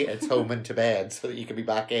Present. generally it's home and to bed so that you can be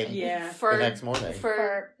back in Yeah. the next morning.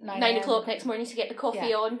 For 9 o'clock next morning to get the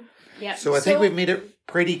coffee on. Yeah. So I think we've made it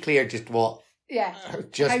pretty clear just what Yeah.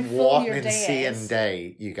 just How full what your an day insane is.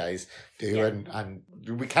 day you guys do, Yeah. and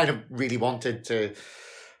we kind of really wanted to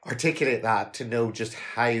articulate that, to know just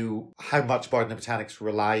how much Barton and Botanics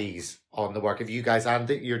relies on the work of you guys and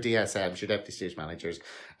your DSMs, your deputy stage managers,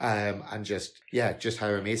 and just how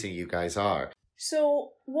amazing you guys are.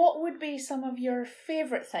 So, what would be some of your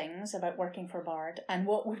favourite things about working for Bard, and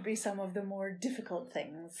what would be some of the more difficult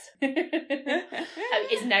things?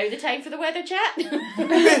 Is now the time for the weather chat?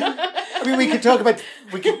 I mean,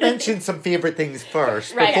 we could mention some favourite things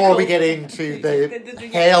first Right, before we cool. get into the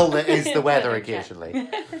hell that is the weather occasionally.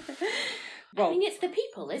 I mean, it's the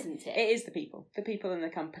people, isn't it? It is the people in the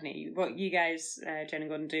company. What you guys, Jen and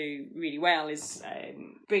Gordon, do really well is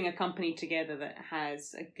bring a company together that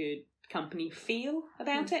has a good company feel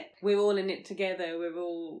about it. We're all in it together. We're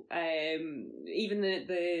all, even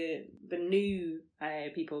the new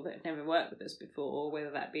people that have never worked with us before,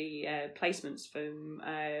 whether that be placements from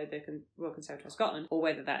the Royal Conservatoire of Scotland, or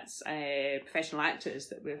whether that's professional actors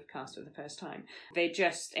that we've cast for the first time.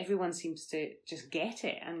 Everyone seems to just get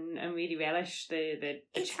it and really relish the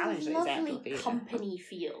challenge that is It's a outdoor lovely theatre. company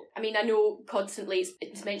feel. I mean, I know constantly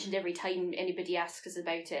it's mentioned every time anybody asks us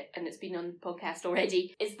about it, and it's been on the podcast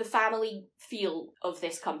already, is the family feel of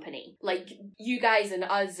this company. Like, you guys and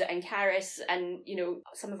us and Caris and,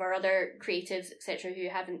 some of our other creatives, etc., who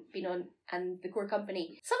haven't been on, and the core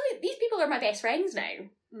company. These people are my best friends now.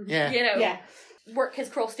 Yeah. Work has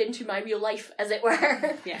crossed into my real life, as it were.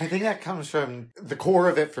 I think that comes from the core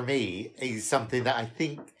of it for me is something that I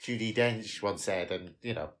think Judi Dench once said, and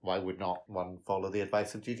why would not one follow the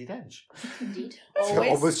advice of Judi Dench? Indeed. It's Always.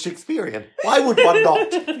 almost Shakespearean. Why would one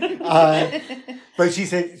not? But she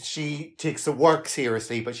said she takes the work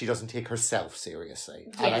seriously, but she doesn't take herself seriously.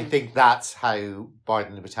 Yeah. And I think that's how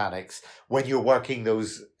Barton and Botanics, when you're working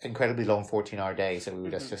those incredibly long 14-hour days that we were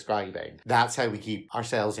just describing, that's how we keep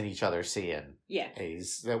ourselves and each other sane. Yeah.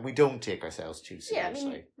 Is that we don't take ourselves too Yeah, I seriously.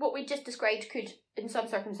 mean, what we just described could, in some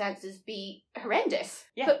circumstances, be horrendous.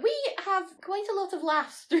 Yeah. But we have quite a lot of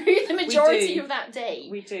laughs through the majority do. of that day.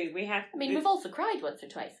 We do. We have. I mean, we've also cried once or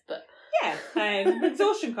twice, but... Yeah,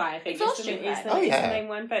 exhaustion cry, I think. Exhaustion is cry. the main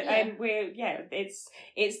one. But Yeah.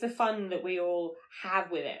 it's the fun that we all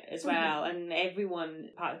have with it as well, and everyone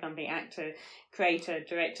part of the company, actor, creator,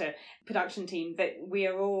 director, production team, that we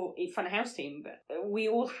are all front of house team, but we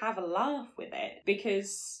all have a laugh with it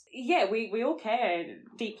because we all care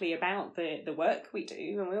deeply about the work we do,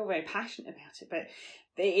 and we're all very passionate about it. But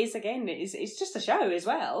it's just a show as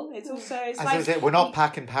well. It's also As I said, we're not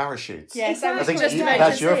packing parachutes. Yes, I was I think just about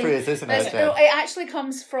that's to your say, phrase, isn't it? No, it actually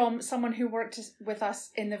comes from someone who worked with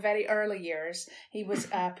us in the very early years. He was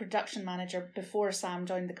a production manager before Sam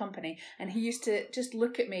joined the company, and he used to just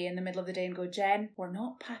look at me in the middle of the day and go, "Jen, we're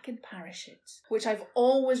not packing parachutes," which I've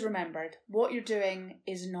always remembered. What you're doing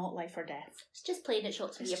is not life or death. It's just playing at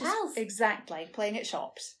shots with It's your just pals. exactly playing at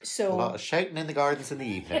shops. A So lot of shouting in the gardens in the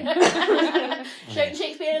evening. Shouting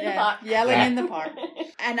Shakespeare in the yeah, park. yelling Yeah. in the park.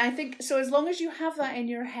 And I think, so as long as you have that in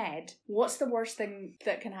your head, what's the worst thing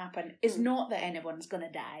that can happen is not that anyone's going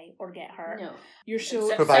to die or get hurt. No. You're so...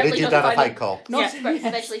 So- Provided Certainly you've not done a final- fight call. Not,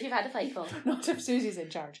 Especially if you've had a fight call. not if Susie's in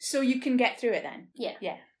charge. So you can get through it then. Yeah.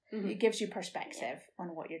 Yeah. Mhm. It gives you perspective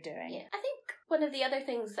on what you're doing. Yeah. I think one of the other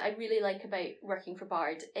things that I really like about working for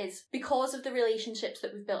Bard is because of the relationships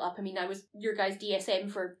that we've built up. I mean, I was your guys'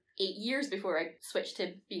 DSM for 8 years before I switched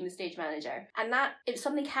to being the stage manager. And that, it was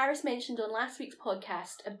something Karis mentioned on last week's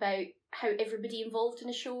podcast about how everybody involved in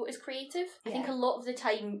a show is creative. I think a lot of the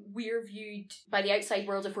time we're viewed by the outside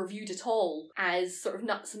world, if we're viewed at all, as sort of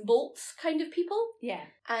nuts and bolts kind of people. Yeah.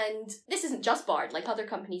 And this isn't just Bard, like other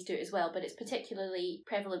companies do it as well, but it's particularly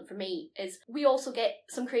prevalent for me, is we also get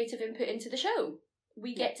some creative input into the show.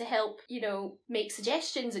 We get to help, make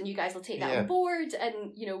suggestions, and you guys will take that on board,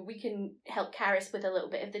 and, we can help Karis with a little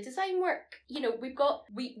bit of the design work.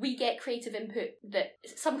 We get creative input that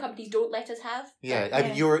some companies don't let us have. Yeah, I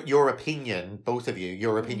mean, your opinion, both of you,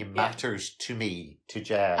 your opinion matters to me, to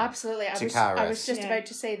Jen, absolutely. Karis. I was just about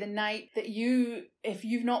to say, the night that if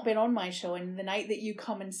you've not been on my show, and the night that you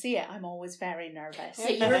come and see it, I'm always very nervous. Yeah,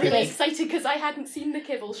 you were really excited because I hadn't seen the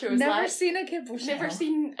Kibble shows. Never seen a Kibble show. Never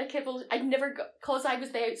seen a Kibble. I never got, because I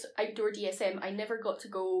was the outdoor DSM, I never got to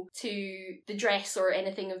go to the dress or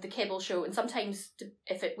anything of the Kibble show. And sometimes,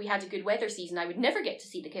 we had a good weather season, I would never get to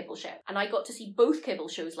see the Kibble show. And I got to see both Kibble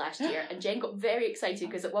shows last year. And Jen got very excited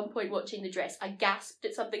because at one point watching the dress, I gasped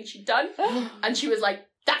at something she'd done. And she was like,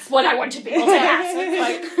 "That's what I want to be able to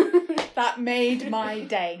gasp." That made my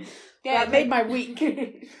day. Yeah, that made my week.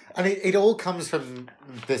 And it all comes from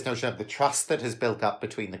this notion of the trust that has built up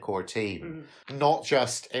between the core team, not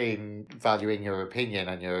just in valuing your opinion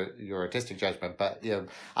and your artistic judgment, but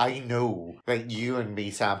I know that you and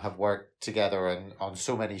me, Sam, have worked together on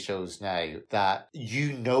so many shows now that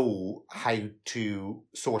you know how to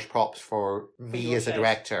source props for me as a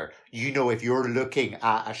director. You know, if you're looking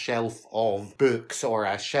at a shelf of books or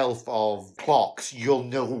a shelf of clocks, you'll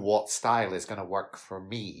know what style is going to work for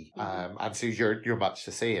me. And so you're much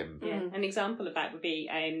the same. Yeah, an example of that would be,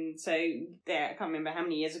 I can't remember how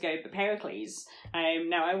many years ago, but Pericles.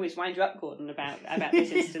 Now I always wind you up, Gordon, about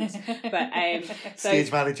this instance. But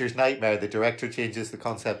stage manager's nightmare. The director changes the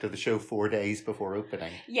concept of the show 4 days before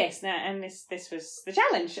opening. Yes, and this was the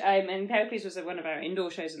challenge. And Pericles was one of our indoor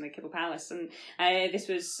shows in the Kibble Palace, and this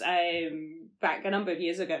was back a number of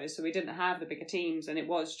years ago. So we didn't have the bigger teams, and it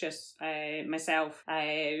was just myself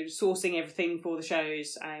sourcing everything for the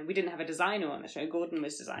shows. We didn't have a designer on the show. Gordon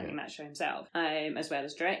was designing that show himself, as well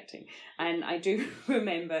as directing. And I do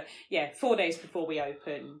remember, 4 days before we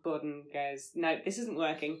opened, Gordon goes, "No, this isn't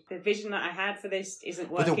working. The vision that I had for this isn't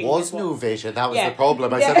working." But there was no vision. That was the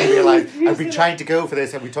problem. I suddenly realised I've been trying to go for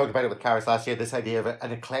this, and we talked about it with Karis last year, this idea of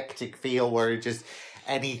an eclectic feel where just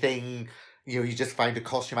anything... you just find a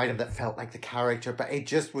costume item that felt like the character, but it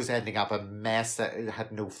just was ending up a mess that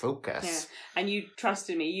had no focus. Yeah. And you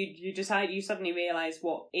trusted me. You decided. You suddenly realised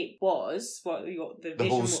what it was. What the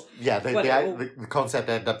vision. Was. The concept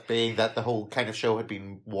ended up being that the whole kind of show had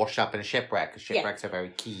been washed up in a shipwreck. Because shipwrecks are very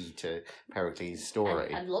key to Pericles'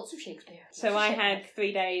 story, and lots of Shakespeare. So I had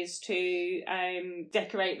 3 days to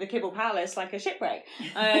decorate the Kibble Palace like a shipwreck,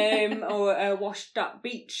 or a washed up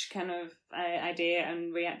beach kind of idea,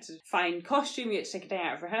 and we had to find costume. We had to take a day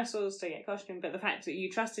out of rehearsals to get costume, but the fact that you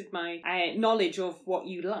trusted my knowledge of what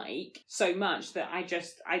you like so much that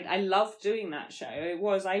I loved doing that show. It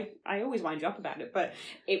was, I always wind you up about it, but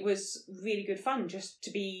it was really good fun just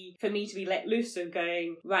for me to be let loose and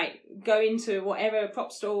going, right, go into whatever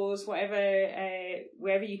prop stores,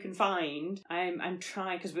 wherever you can find, and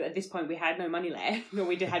try, because at this point we had no money left, or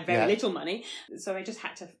we had very little money, so I just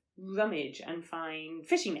had to rummage and find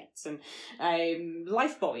fishing nets and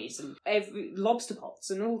life buoys and lobster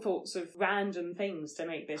pots and all sorts of random things to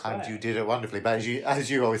make this work. And you did it wonderfully, but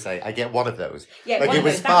as you always say, I get one of those. Yeah, it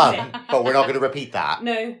was fun, but we're not going to repeat that.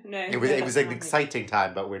 No. It was an exciting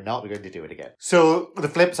time, but we're not going to do it again. So the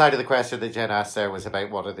flip side of the question that Jen asked there was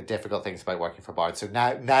about what are the difficult things about working for Bard. So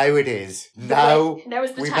now it is. Now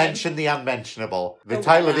is the we time. mentioned the unmentionable. The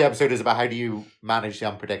title of the episode is about how do you manage the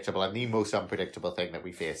unpredictable, and the most unpredictable thing that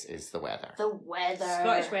we face is the weather. The weather.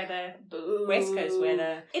 Scottish weather. Boo. West Coast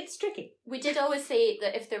weather. It's tricky. We did always say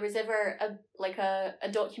that if there was ever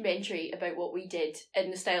a documentary about what we did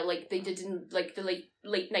in the style like they did in like the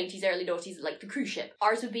late 90s, early 90s, like the cruise ship,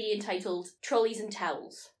 ours would be entitled Trolleys and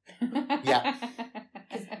Towels. Yeah.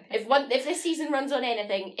 If this season runs on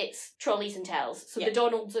anything, it's trolleys and towels. So the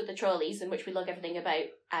Donalds are the trolleys, in which we lug everything about,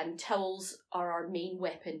 and towels are our main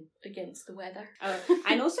weapon against the weather.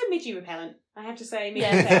 And also midgie repellent. I have to say,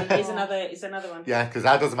 midgie repellent is another one. Yeah, because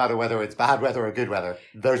that doesn't matter whether it's bad weather or good weather.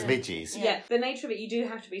 There's midgies. Yeah, the nature of it, you do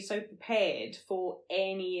have to be so prepared for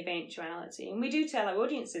any eventuality. And we do tell our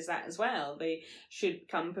audiences that as well. They should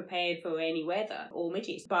come prepared for any weather or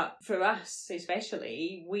midgies. But for us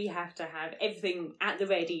especially, we have to have everything at the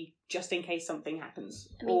ready just in case something happens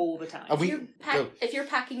all the time. If you're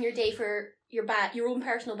packing your day for your own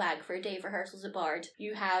personal bag for a day of rehearsals at Bard,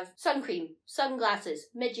 you have sun cream, sunglasses,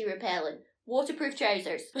 midgie repellent, waterproof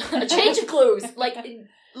trousers, a change of clothes, like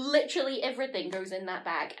literally everything goes in that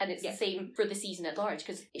bag, and it's the same for the season at large,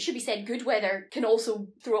 because it should be said good weather can also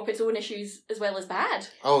throw up its own issues as well as bad.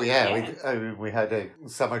 Oh yeah. We had a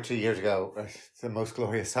summer 2 years ago, the most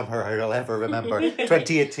glorious summer I'll ever remember,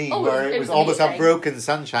 2018, where it was almost amazing. unbroken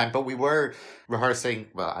sunshine, but we were rehearsing,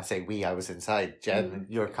 well, I say we, I was inside. Jen,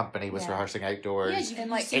 your company was rehearsing outdoors Yeah, And,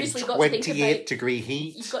 like, in seriously got to think 28 about, degree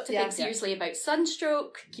heat. you've got to think seriously about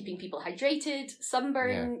sunstroke, keeping people hydrated,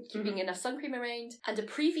 sunburn, keeping enough sun cream around. And a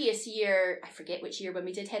previous year, I forget which year, when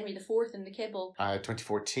we did Henry IV in the Kibble,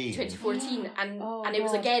 2014. 2014, and Oh, and it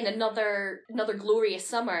was God. again another glorious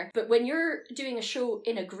summer. But when you're doing a show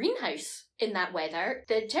in a greenhouse in that weather,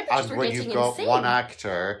 the temperatures And were when getting you've got insane. one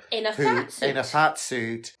actor in a who, fat suit. in a fat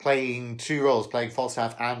suit, playing two roles, playing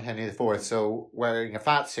Falstaff and Henry IV. So wearing a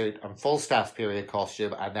fat suit and Falstaff's period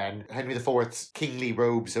costume, and then Henry IV's kingly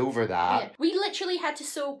robes over that. Yeah. We literally had to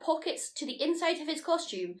sew pockets to the inside of his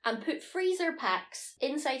costume and put freezer packs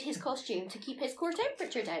inside his costume to keep his core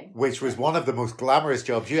temperature down. Which was one of the most glamorous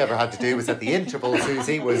jobs you ever had to do, was at the interval,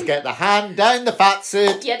 Susie, was get the hand down the fat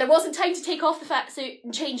suit. Yeah, there wasn't time to take off the fat suit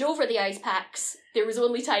and change over the ice packs. There was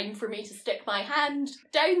only time for me to stick my hand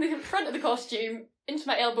down the front of the costume into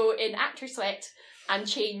my elbow in actor sweat and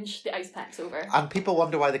change the ice packs over. And people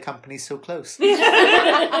wonder why the company's so close. With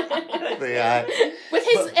The,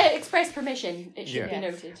 his express permission, it should be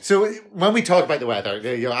noted. so when we talk about the weather,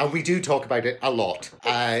 and we do talk about it a lot,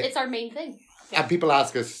 It's our main thing. and people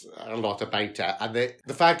ask us a lot about it, and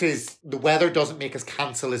the fact is, the weather doesn't make us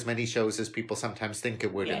cancel as many shows as people sometimes think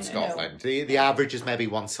it would in Scotland. The average is maybe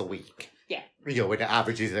once a week. Yeah. When it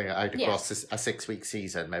averages out across a 6-week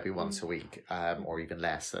season, maybe once a week, or even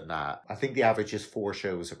less than that. I think the average is 4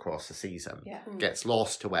 shows across the season. Yeah. Gets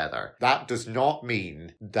lost to weather. That does not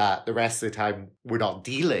mean that the rest of the time we're not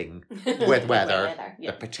dealing with weather.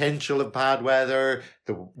 Yeah. The potential of bad weather,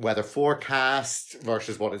 the weather forecast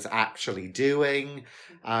versus what it's actually doing.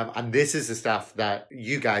 And this is the stuff that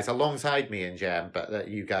you guys, alongside me and Jem, but that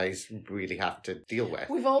you guys really have to deal with.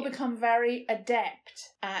 We've all become very adept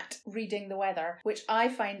at reading the weather, which I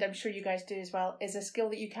find, I'm sure you guys do as well, is a skill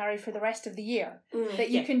that you carry for the rest of the year.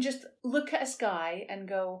 That you can just look at a sky and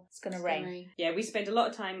go, it's going to rain. Yeah, we spend a lot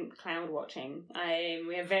of time cloud watching.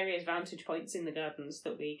 We have various vantage points in the gardens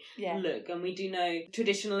that we look, and we do know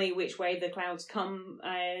traditionally which way the clouds come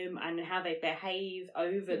and how they behave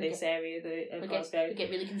over this area of Glasgow. We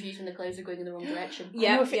get really confused when the clouds are going in the wrong direction.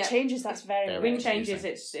 Yeah, if it changes, that's very Very Wind confusing.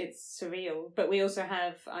 changes, it's surreal. But we also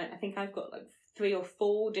have, I think I've got like 3 or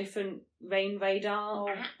 4 different rain radar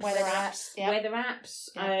apps. weather apps. Yeah. Weather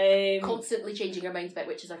apps. Constantly changing our minds about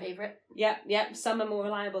which is our favourite. Yeah. Some are more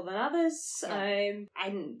reliable than others, and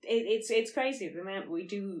it's crazy the amount we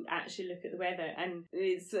do actually look at the weather. And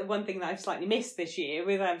it's one thing that I've slightly missed this year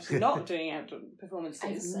with actually not doing outdoor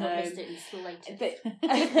performances. I've not missed it in the light. But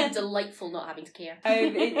It's been delightful not having to care.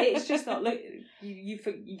 it's just not look. You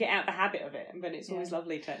get out the habit of it, but it's always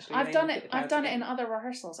lovely to actually. I've done look it. at the I've clouds done it again. in other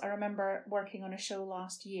rehearsals. I remember working on a show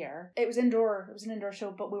last year. It was indoor. It was an indoor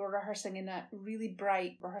show, but we were rehearsing in a really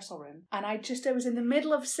bright rehearsal room. And I was in the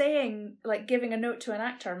middle of saying, like, giving a note to an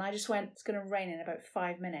actor, and I just went, "It's going to rain in about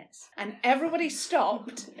 5 minutes." And everybody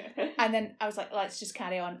stopped, and then I was like, "Let's just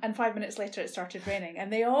carry on." And 5 minutes later, it started raining,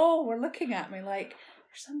 and they all were looking at me like,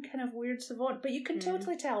 some kind of weird savant, but you can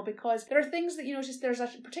totally tell, because there are things that you notice. There's a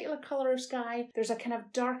particular colour of sky, there's a kind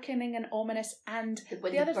of darkening and ominous, and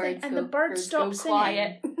When the other thing, birds and go- the birds birds stop go singing.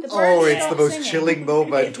 quiet. The birds Oh, it's stop the most singing. chilling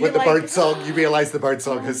moment You're when the like, bird song, you realise the bird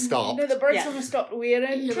song has stopped. No, the bird Yeah. song has stopped. We're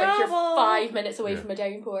in You're trouble. like you're 5 minutes away from a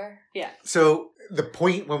downpour. So the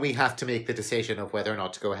point when we have to make the decision of whether or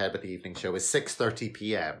not to go ahead with the evening show is 6:30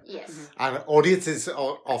 p.m. Yes. And audiences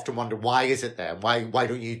often wonder, why is it then? Why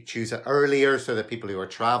don't you choose it earlier so that people who are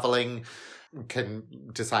travelling can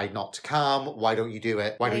decide not to come? Why don't you do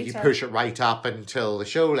it? Why don't you Later. push it right up until the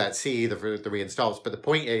show? Let's see the rain stops. But the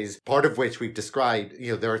point is, part of which we've described,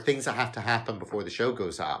 there are things that have to happen before the show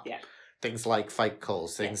goes up. Yeah. Things like fight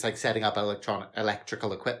calls, things like setting up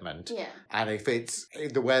electrical equipment. Yeah. And if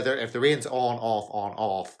the rain's on,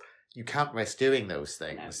 off, you can't risk doing those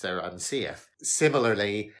things. No. They're unsafe.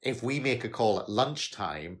 Similarly, if we make a call at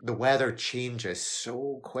lunchtime, the weather changes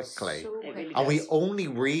so quickly. It really And we does. only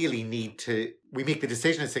really we make the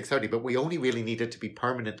decision at 6:30, but we only really need it to be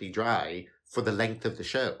permanently dry for the length of the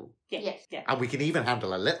show. Yes. Yeah. And we can even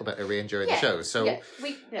handle a little bit of rain during the show. So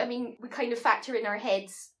I mean, we kind of factor in our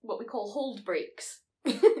heads what we call hold breaks.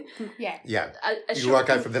 Yeah. you short work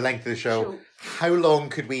out from the length of the show, how long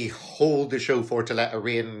could we hold the show for to let a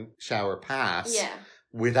rain shower pass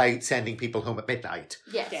without sending people home at midnight?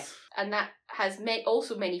 Yes. Yeah. And that has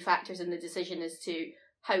also many factors in the decision as to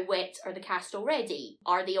how wet are the cast already?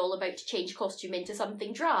 Are they all about to change costume into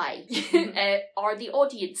something dry? Are the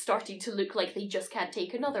audience starting to look like they just can't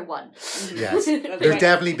take another one? Yes. There's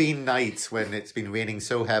definitely been nights when it's been raining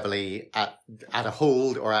so heavily at a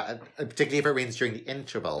hold, or particularly if it rains during the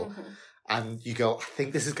interval. And you go, I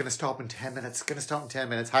think this is going to stop in 10 minutes. It's going to stop in 10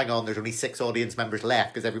 minutes. Hang on, there's only 6 audience members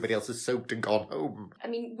left because everybody else is soaked and gone home. I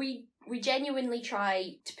mean, we genuinely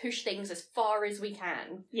try to push things as far as we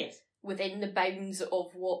can. Yes. Within the bounds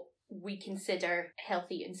of what we consider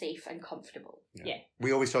healthy and safe and comfortable. Yeah.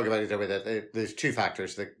 We always talk about it that there's 2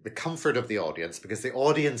 factors. The comfort of the audience, because the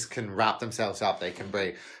audience can wrap themselves up, they can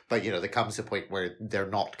breathe, but there comes a point where they're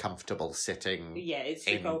not comfortable sitting It's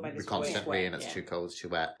too in cold by the this constant point. rain, it's too cold, it's too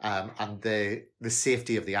wet. And the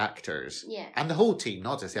safety of the actors. Yeah. And the whole team,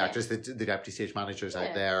 not just the Yeah. actors, the deputy stage managers out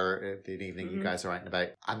Yeah. there, the evening you guys are out and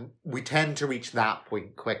about. And we tend to reach that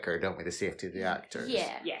point quicker, don't we? The safety of the actors.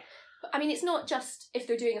 Yeah. Yeah. But, I mean, it's not just if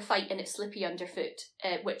they're doing a fight and it's slippy underfoot,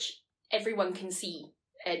 which everyone can see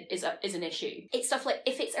is an issue. It's stuff like,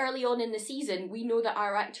 if it's early on in the season, we know that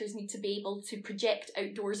our actors need to be able to project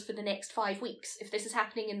outdoors for the next 5 weeks. If this is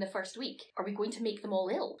happening in the first week, are we going to make them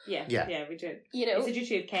all ill? Yeah, we do. It's a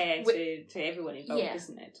duty of care to everyone involved,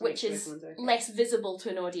 isn't it? Which is less visible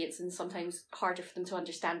to an audience and sometimes harder for them to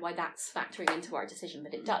understand why that's factoring into our decision,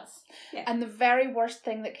 but it does. Yeah. And the very worst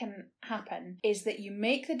thing that can happen is that you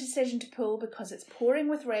make the decision to pull because it's pouring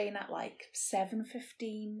with rain at like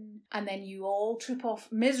 7:15, and then you all troop off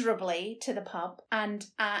miserably to the pub, and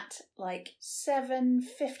at like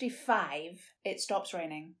 7:55 it stops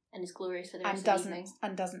raining and it's glorious for the rest of the evening.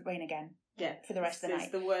 And doesn't rain again. Yeah, for the rest of the night.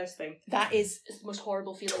 It's the worst thing. That is it's the most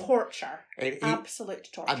horrible feeling. Torture.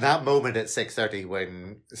 Absolute torture. And that moment at 6:30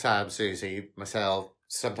 when Sam, Susie, myself,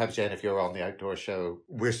 sometimes Jen, if you're on the outdoor show,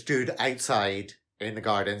 we're stood outside in the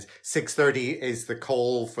gardens. 6:30 is the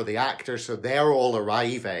call for the actors, so they're all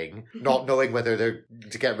arriving, not knowing whether they're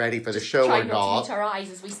to get ready for the show or not. Trying not to meet our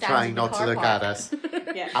eyes as we stand trying in the not to car look park. at us.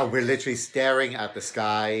 Yeah. And we're literally staring at the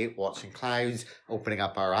sky, watching clouds, opening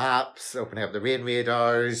up our apps, opening up the rain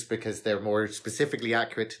radars, because they're more specifically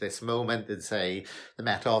accurate to this moment than, say, the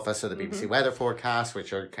Met Office or the BBC weather forecast,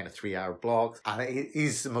 which are kind of 3-hour blocks. And it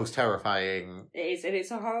is the most terrifying. It is.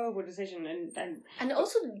 It's a horrible decision. And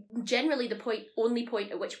also, generally, the only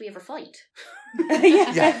point at which we ever fight.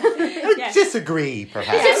 Yeah. Disagree,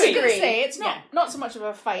 perhaps. I was going to say, it's not so much of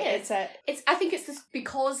a fight. Yeah. I think it's this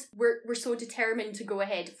because we're so determined to go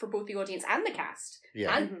ahead for both the audience and the cast.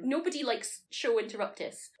 Yeah. And nobody likes show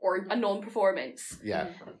interruptus or a non-performance. Yeah.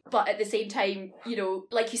 But at the same time,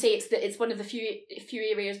 like you say, it's one of the few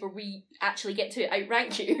areas where we actually get to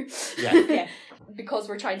outrank you. Yeah. Because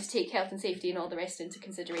we're trying to take health and safety and all the rest into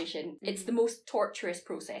consideration. It's the most torturous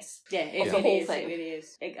process. Yeah, of the whole thing. It really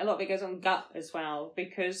is. A lot of it goes on gut as well,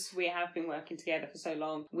 because we have been working together for so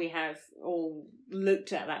long. We have all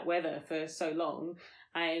looked at that weather for so long.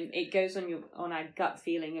 It goes on our gut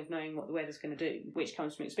feeling of knowing what the weather's going to do, which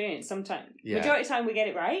comes from experience. Sometimes, majority of the time, we get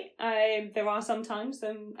it right. There are some times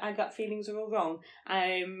when our gut feelings are all wrong,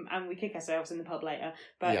 and we kick ourselves in the pub later.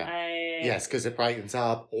 But yes, because it brightens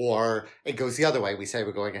up, or it goes the other way. We say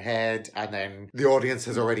we're going ahead, and then the audience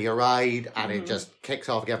has already arrived, and it just kicks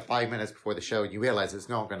off again 5 minutes before the show, and you realise it's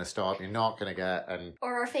not going to stop. You're not going to get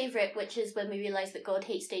Or our favourite, which is when we realise that God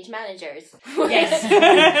hates stage managers.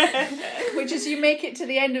 Yes, which is you make it to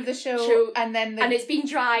the end of the show and then and it's been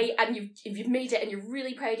dry and you've made it and you're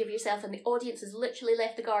really proud of yourself and the audience has literally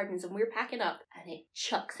left the gardens and we're packing up and it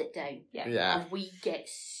chucks it down. And we get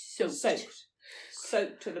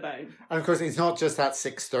soaked to the bone. And of course, it's not just that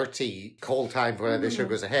 6:30 call time where the show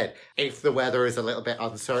goes ahead. If the weather is a little bit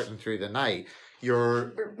uncertain through the night,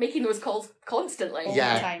 we're making those calls constantly.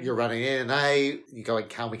 You're running in and out. You're going,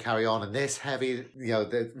 can we carry on in this heavy?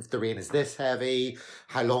 If the rain is this heavy,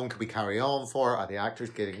 how long can we carry on for? Are the actors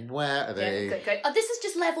getting wet? Are they? Good. Oh, this is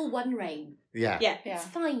just level 1 rain. Yeah. It's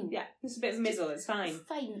fine. Yeah, it's a bit of mizzle, it's fine. It's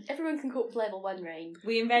fine. Everyone can cope with level 1 rain.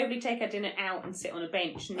 We invariably take our dinner out and sit on a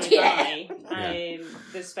bench nearby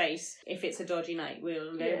the space. If it's a dodgy night, we'll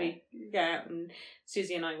invariably go out and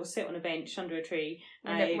Susie and I will sit on a bench under a tree.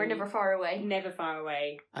 We're never far away. Never far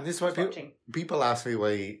away. And this is why people ask me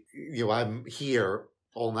why I'm here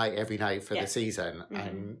all night, every night for the season,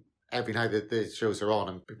 and every night that the shows are on,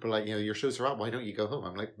 and people are like, your shows are on, why don't you go home?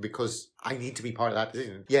 I'm like, because I need to be part of that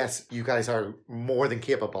decision. Yes, you guys are more than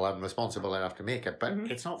capable and responsible enough to make it, but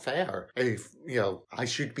it's not fair. If, I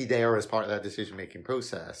should be there as part of that decision-making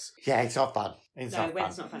process. Yeah, it's not fun. It's No, not when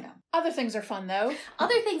it's fun. not fun. No. Other things are fun though.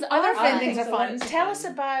 Other things Other are fun. things are so fun. lots of Tell fun. us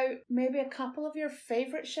about maybe a couple of your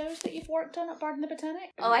favourite shows that you've worked on at Bard and the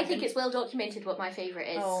Botanic. Oh, I think it's well documented what my favourite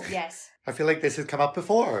is. Oh, yes. I feel like this has come up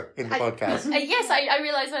before in the podcast. Yes, I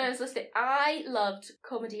realised when I was listening, I loved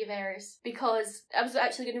Comedy of Errors because I was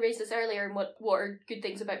actually going to raise this earlier and what are good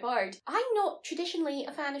things about Bard. I'm not traditionally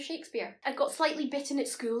a fan of Shakespeare. I got slightly bitten at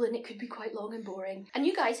school and it could be quite long and boring. And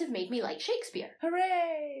you guys have made me like Shakespeare.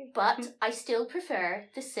 Hooray! But I still prefer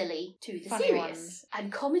the silly to the Funny serious. ones.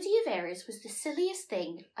 And Comedy of Errors was the silliest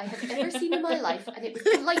thing I have ever seen in my life, and it was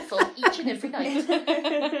delightful each and every night.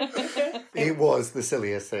 It was the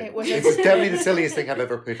silliest thing. It was- It was definitely the silliest thing I've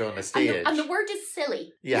ever put on a And stage. the word is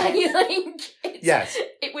silly. Yeah. Like, it's, Yes.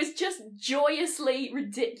 It was just joyously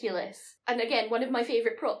ridiculous. And again, one of my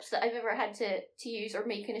favourite props that I've ever had to use or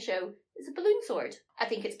make in a show is a balloon sword. I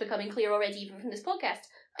think it's becoming clear already even from this podcast.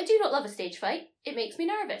 I do not love a stage fight. It makes me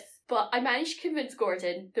nervous. But I managed to convince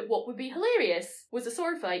Gordon that what would be hilarious was a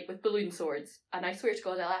sword fight with balloon swords. And I swear to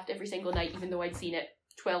God, I laughed every single night, even though I'd seen it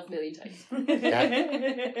 12 million times.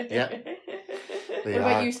 Yeah. They What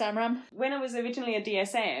about are. you, Samram? When I was originally a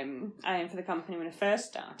DSM for the company when I first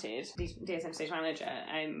started, DSM stage manager,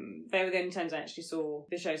 they were the only times I actually saw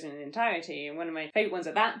the shows in entirety. And one of my favourite ones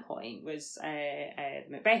at that point was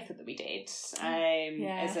Macbeth that we did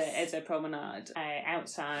Yes. as a promenade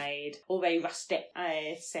outside, all very rustic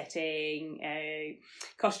setting,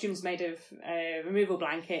 costumes made of removal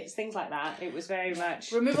blankets, things like that. It was very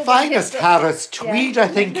much. Removal Finest blankets. Harris tweed, I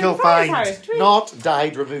think The you'll finest find. Harris tweed. Not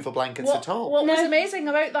dyed removal blankets at all. What was amazing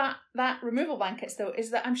about that removal blankets though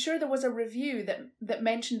is that I'm sure there was a review that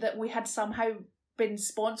mentioned that we had somehow been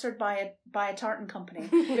sponsored by a tartan company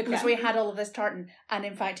because Yeah. we had all of this tartan, and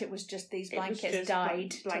in fact it was just these It was blankets just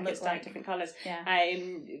dyed blankets to look dyed like different colours. yeah.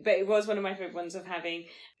 But it was one of my favourite ones of having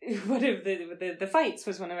one of the fights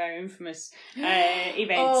was one of our infamous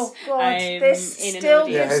events. Oh God! This in an still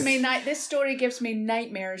audience. gives me this story gives me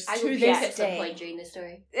nightmares I to will this puke at some day. point during the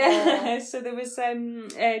story. So there was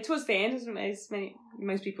towards the end, as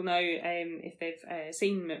most people know, if they've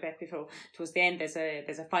seen Macbeth before, towards the end there's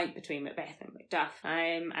a fight between Macbeth and Macduff.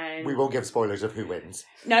 And We won't give spoilers of who wins.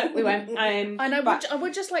 No, we won't. And I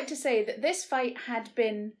would just like to say that this fight had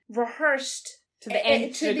been rehearsed to the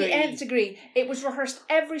nth to the degree. nth degree. It was rehearsed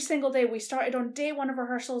every single day. We started on day one of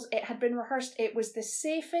rehearsals. It had been rehearsed. It was the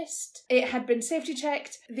safest. It had been safety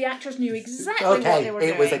checked. The actors knew exactly what Okay, they were it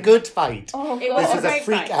doing. was a good fight. Oh, It God. was This is a great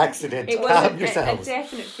freak fight. accident. It was Calm a yourselves.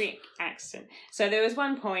 definite freak accident. So there was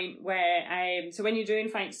one point where, so when you're doing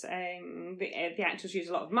fights, the actors use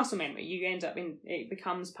a lot of muscle memory. You end up it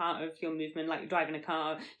becomes part of your movement, like you're driving a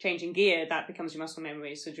car, changing gear. That becomes your muscle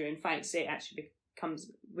memory. So during fights, it actually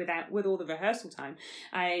comes with all the rehearsal time,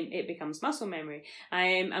 it becomes muscle memory.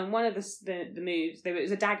 And one of the moves, there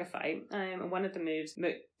was a dagger fight, and one of the moves,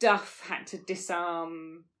 Macduff had to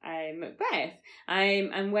disarm Macbeth,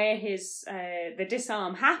 and where the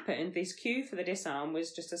disarm happened, this cue for the disarm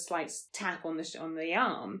was just a slight tap on the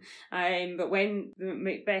arm, but when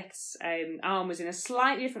Macbeth's arm was in a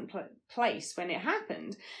slightly different place when it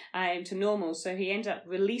happened to normal, so he ended up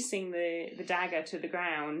releasing the dagger to the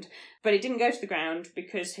ground, but it didn't go to the ground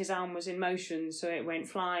because his arm was in motion, so it went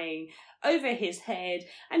flying over his head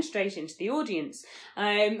and straight into the audience.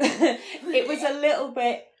 It was a little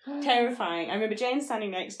bit terrifying. I remember Jane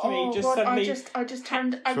standing next to me, just God, suddenly. I just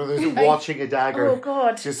turned. So there's watching a dagger Oh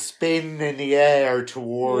God! just spin in the air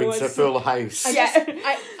towards a full house.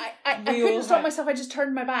 I We all couldn't stop had- myself. I just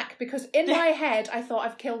turned my back because in my head I thought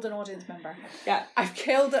I've killed an audience member. Yeah. I've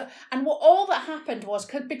killed it. And all that happened was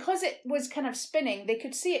because it was kind of spinning, they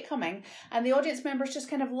could see it coming, and the audience members just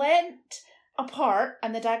kind of leant apart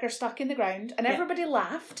and the dagger stuck in the ground, and everybody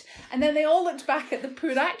laughed, and then they all looked back at the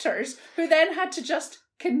poor actors who then had to just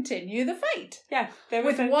continue the fight Yeah, there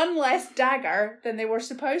with was one less dagger than they were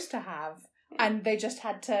supposed to have, and they just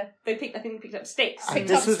had to. I think they picked up sticks. And Picked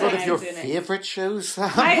this up was one of your stones in it. favourite shows.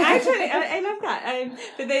 I love that.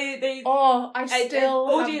 But they Oh, I still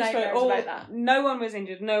have audience for nightmares all, about that. no one was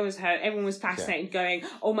injured, no one was hurt. Everyone was fascinated, going,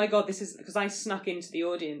 "Oh my god, this is," because I snuck into the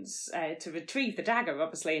audience to retrieve the dagger,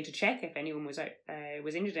 obviously, and to check if anyone was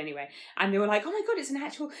injured anyway. And they were like, "Oh my god, it's an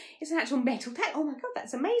actual metal dagger! Oh my god,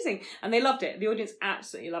 that's amazing!" And they loved it. The audience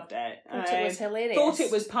absolutely loved it. Thought it was hilarious. Thought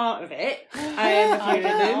it was part of it. A few of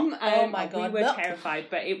them. Oh my God, we were look. terrified,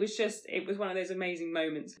 but it was one of those amazing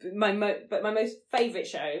moments. But my most favourite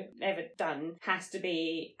show ever done has to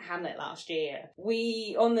be Hamlet last year.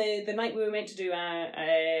 We, on the night we were meant to do our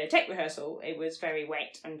tech rehearsal, it was very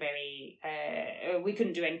wet and very we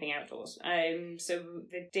couldn't do anything outdoors, so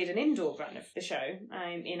they did an indoor run of the show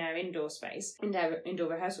in our indoor space, in our indoor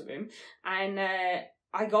rehearsal room, and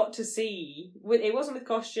I got to see, it wasn't with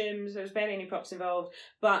costumes, there was barely any props involved,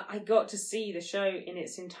 but I got to see the show in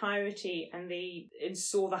its entirety and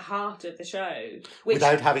saw the heart of the show.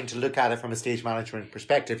 Without having to look at it from a stage management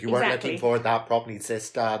perspective. You weren't Exactly. looking for that prop needs this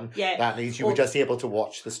done, Yeah. that needs, you were just able to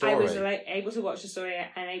watch the story. I was able to watch the story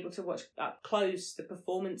and able to watch up close the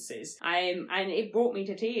performances. And it brought me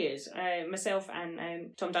to tears. Myself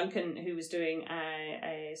and Tom Duncan, who was doing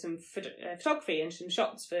some photography and some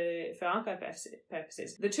shots for archive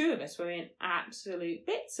purposes. The two of us were in absolute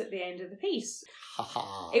bits at the end of the piece.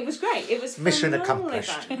 It was great. It was Mission phenomenally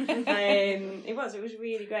accomplished. fun. It was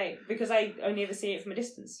really great because I only ever see it from a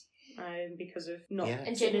distance. Because of not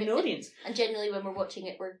Yeah. sitting in an audience. And generally when we're watching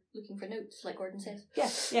it, we're looking for notes, like Gordon says.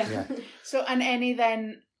 Yeah. So, and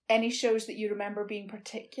any shows that you remember being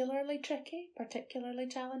particularly tricky, particularly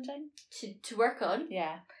challenging? To work on.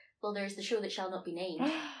 Yeah. Well, there's the show that shall not be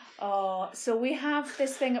named. Oh, so we have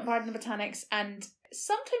this thing at Bard and the Botanics, and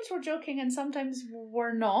sometimes we're joking and sometimes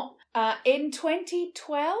we're not. In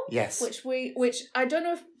 2012, Yes. which I don't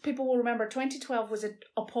know if people will remember, 2012 was an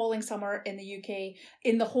appalling summer in the UK,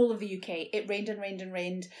 in the whole of the UK. It rained and rained and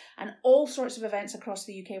rained, and all sorts of events across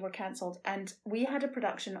the UK were cancelled. And we had a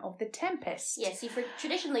production of The Tempest. Yeah, see,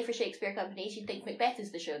 traditionally for Shakespeare companies, you'd think Macbeth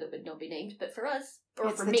is the show that would not be named, but for us, or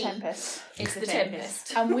It's for The me, Tempest. it's The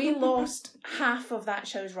Tempest. And we lost half of that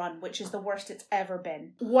show's run, which is the worst it's ever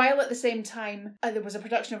been. While at the same time, there was a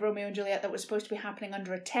production of Romeo and Juliet that was supposed to be happening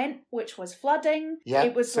under a tent, which was flooding. Yeah,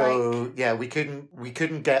 It was we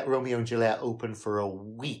couldn't get Romeo and Juliet open for a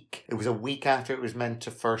week. It was a week after it was meant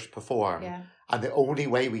to first perform. Yeah. And the only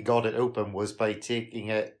way we got it open was by taking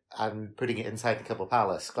it and putting it inside the Couple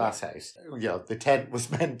Palace glasshouse. The tent was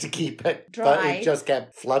meant to keep it Dry. but it just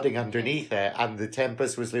kept flooding underneath it, and the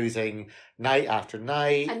Tempest was losing night after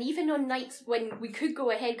night. And even on nights when we could go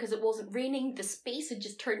ahead because it wasn't raining, the space had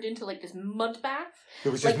just turned into like this mud bath.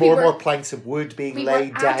 There was just like we more were- and more planks of wood being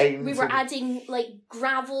laid down. We were adding like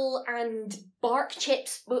gravel and bark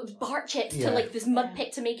chips Yeah. to like this mud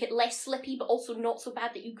pit to make it less slippy, but also not so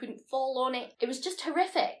bad that you couldn't fall on it. It was just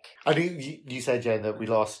horrific. I know you said, Jen, that we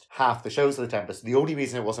lost half the shows of The Tempest. The only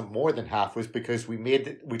reason it wasn't more than half was because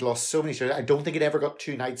we'd lost so many shows. I don't think it ever got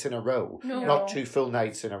 2 nights in a row. No. Not 2 full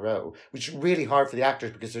nights in a row, which is really hard for the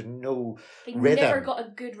actors because there's no They rhythm. never got a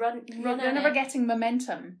good run They're at never it. getting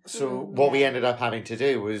momentum. So Mm, what we ended up having to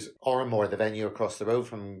do was Ormore, the venue across the road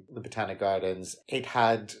from the Botanic Gardens, it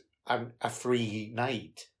had a free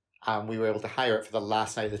night, and we were able to hire it for the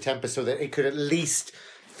last night of The Tempest so that it could at least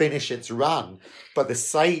finish its run. But the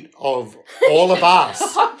sight of all of us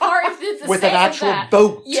Part of the with set an of actual that-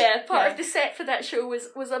 boat, Yeah, part of the set for that show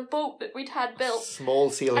was a boat that we'd had built. small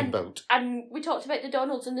sailing boat. And we talked about the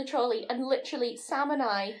Donalds and the trolley, and literally Sam and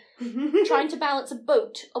I trying to balance a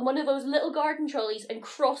boat on one of those little garden trolleys and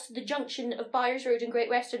cross the junction of Byers Road and Great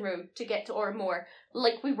Western Road to get to Ormore,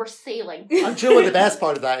 like we were sailing. And do you know what the best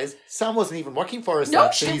part of that is? Sam wasn't even working for us No,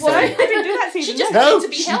 that she season. wasn't. I didn't do that She season. just No, wanted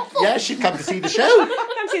to be helpful. Yeah, she'd come to see the show.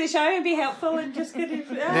 Come see the show and be helpful and just could have...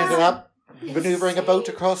 And ended up manoeuvring a boat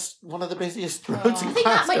across one of the busiest roads Oh. in I think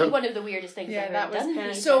that might be Glasgow. one of the weirdest things Yeah, I've that ever was done.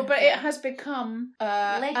 Yeah. so. But it has become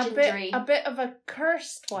Legendary. a bit of a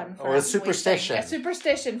cursed one for Or a us, we think. superstition. A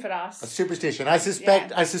superstition for A us superstition. I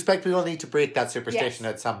suspect we will need to break that superstition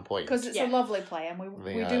at some point. because it's Yeah. a lovely play, and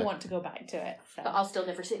we Yeah. do want to go back to it. So. But I'll still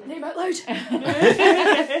never say the name out loud.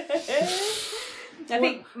 I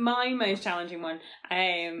think my most challenging one,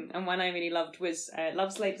 and one I really loved, was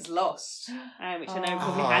Love's Labour's Lost, which I know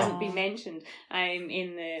probably Oh. hasn't been mentioned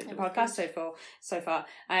in the podcast so far.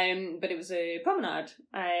 But it was a promenade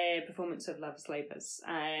performance of Love's Labour's,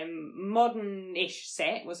 modern-ish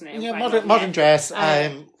set, wasn't it? Yeah, Quite modern dress.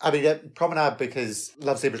 Uh, Promenade, because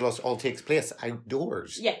Love Sabres Lost all takes place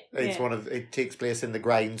outdoors. Yeah, It's yeah. it takes place in the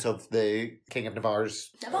grounds of the King of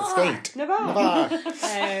Navarre's Navarre. estate. Navarre.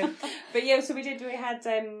 Navarre. But yeah, so we had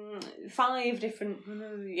 5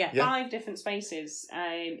 different spaces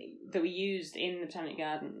that we used in the Botanic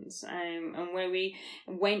Gardens, and where we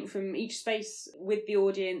went from each space with the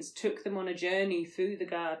audience, took them on a journey through the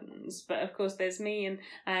gardens. But of course, there's me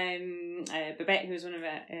and Babette, who was one of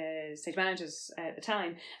our stage managers at the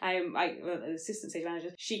time, the assistant stage manager.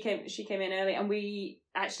 She came in early, and we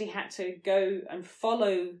actually had to go and follow.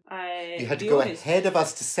 You had to the go audience. ahead of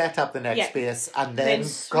us to set up the next Yeah. space, and then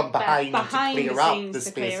sweep come back behind to the clear up scenes the to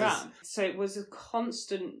spaces. clear up. So it was a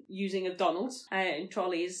constant using of Donalds and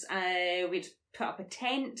trolleys. We'd put up a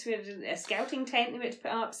tent, we had a scouting tent that we had to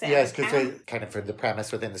put up. set Yes, up a because camp. kind of for the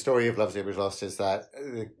premise within the story of Love Sabres Lost is that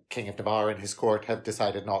the King of Navarre and his court have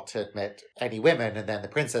decided not to admit any women, and then the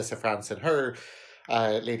Princess of France and her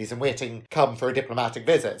ladies in waiting come for a diplomatic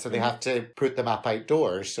visit, so they have to put the map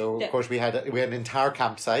outdoors. So of course we had an entire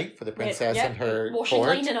campsite for the princess and her washing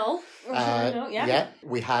court. line and all.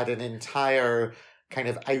 We had an entire kind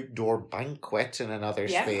of outdoor banquet in another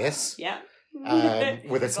space.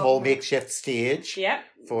 With a small makeshift stage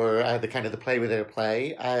for the kind of the play within a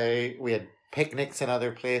play. We had picnics in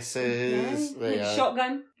other places. We had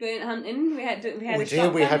shotgun going hunting. We had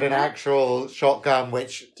We had an actual shotgun,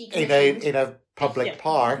 which in a public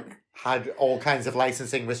park had all kinds of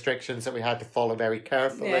licensing restrictions that we had to follow very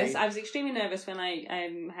carefully. Yes, I was extremely nervous when I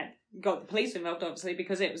had got the police involved, obviously,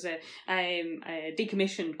 because it was a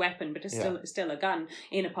decommissioned weapon, but it's still a gun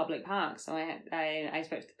in a public park. So I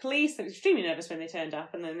spoke to the police. I was extremely nervous when they turned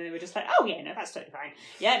up, and then they were just like, "Oh yeah, no, that's totally fine.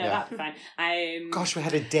 Yeah, no, that'll be fine." Gosh, we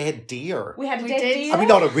had a dead deer. We had a dead deer. I mean,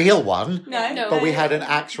 not a real one. No. But we had an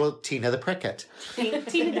actual Tina the Pricket. Tina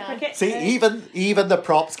the Pricket. See, even the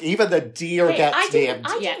props, even the deer gets named.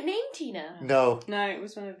 I didn't name Tina. No, it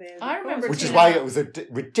was one of the. I remember, which Tina. is why it was a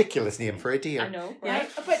ridiculous name for a deer. I know, right?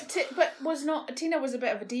 But was not Tina was a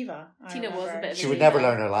bit of a diva. Tina was a bit of a She would diva. never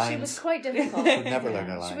learn her lines. She was quite difficult. She would never learn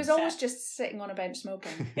her lines. She was always just sitting on a bench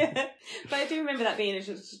smoking. But I do remember that being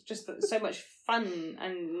just so much fun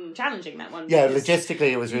and challenging, that one. Yeah,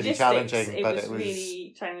 logistically it was really challenging. It but was it was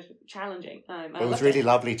really challenging. It was really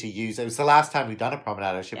lovely to use. It was the last time we'd done a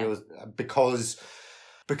promenade ship. It was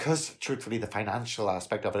because truthfully the financial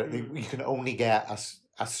aspect of it, you can only get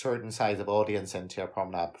a certain size of audience into a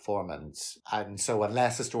promenade performance, and so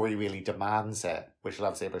unless the story really demands it, which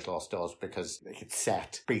Love Saber's Lost does, because it's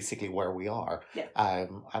set basically where we are,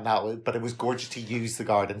 but it was gorgeous to use the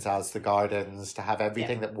gardens as the gardens, to have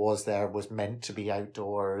everything that was there was meant to be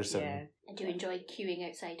outdoors. And I do enjoy queuing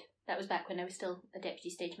outside. That was back when I was still a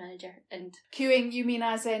deputy stage manager. And queuing, you mean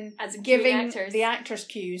as giving actors. The actors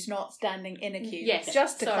cues, not standing in a queue? Yes.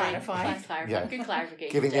 Just to clarify. Good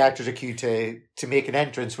clarification. Giving the actors a cue to make an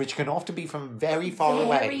entrance, which can often be from very far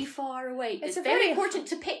away. Very far away. It's very important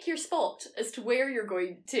to pick your spot as to where you're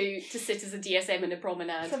going to sit as a DSM in a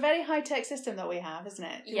promenade. It's a very high-tech system that we have, isn't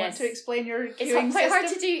it? You want to explain your queuing It's quite hard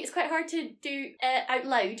system? to do. It's quite hard to do out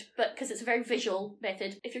loud, but because it's a very visual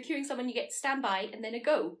method. If you're queuing someone, you get to stand by and then a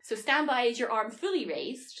go. So stand by is your arm fully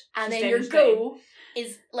raised, and then your go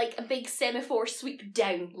is like a big semaphore sweep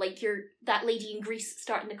down, like you're that lady in Greece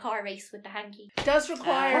starting the car race with the hanky. It does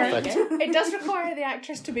require the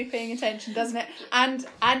actress to be paying attention, doesn't it? And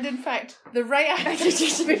in fact, the right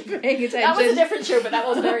actress to be paying attention. That was a different show, but that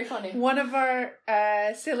was very funny. One of our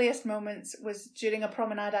silliest moments was during a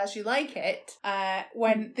promenade as you like it,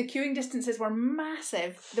 when the queuing distances were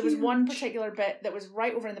massive. There was one particular bit that was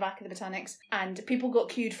right over in the back of the Botanics, and people got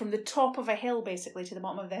queued from the top of a hill basically to the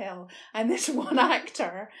bottom of the hill, and this one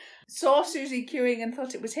actor saw Susie queuing and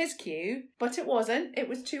thought it was his queue, but it wasn't. It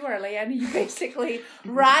was too early, and he basically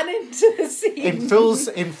ran into the scene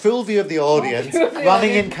in full view of the audience,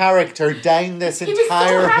 running in character down this entire hill. He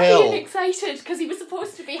was so happy and excited because he was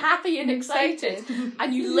supposed to be happy and excited,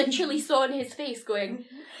 and you literally saw in his face going,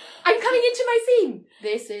 "I'm coming into my scene.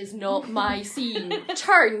 This is not my scene."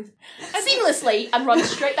 Turn seamlessly and run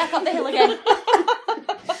straight back up the hill again.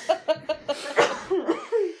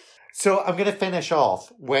 So I'm going to finish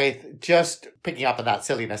off with just picking up on that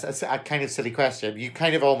silliness. It's a kind of silly question. You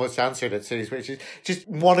kind of almost answered it, Suze, which is just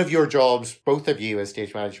one of your jobs, both of you as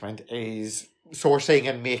stage management, is sourcing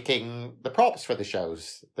and making the props for the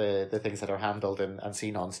shows, the things that are handled and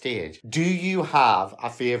seen on stage. Do you have a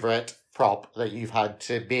favourite prop that you've had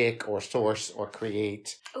to make or source or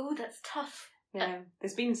create? Oh, that's tough. Yeah,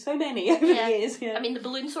 there's been so many over the years. Yeah. I mean, the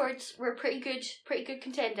balloon swords were a pretty good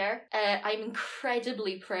contender. I'm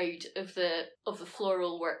incredibly proud of the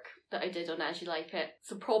floral work that I did on As You Like It.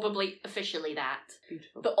 So probably officially that.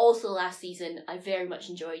 Beautiful. But also last season, I very much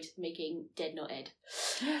enjoyed making Dead Not Ed.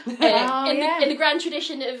 In the grand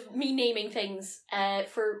tradition of me naming things,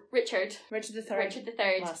 for Richard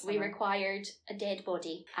III, we required a dead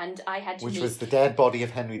body, and I had to Which make... was the dead body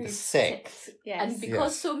of Henry VI. Yes. And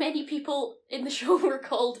because so many people in the show were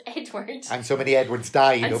called Edward, and so many Edwards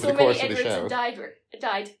died and over so the course many of the Edwards show.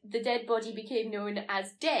 died, the dead body became known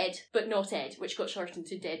as Dead, but not Ed, which got shortened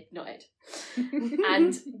to Dead Not Ed.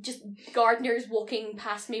 And just gardeners walking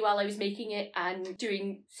past me while I was making it and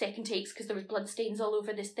doing second takes because there was blood stains all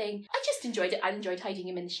over this thing. I just enjoyed it. I enjoyed hiding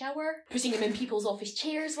him in the shower, putting him in people's office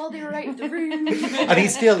chairs while they were out of the room. And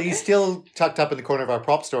he's still tucked up in the corner of our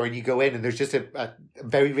prop store, and you go in and there's just a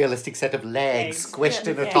very realistic set of legs squished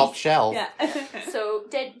in a top shelf. Yeah. So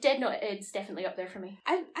Dead Not Ed's definitely up there for me.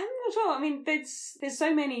 I'm not sure. I mean, there's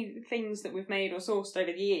so many things that we've made or sourced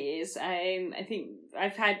over the years. I think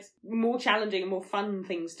I've had more more challenging and more fun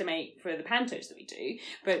things to make for the pantos that we do,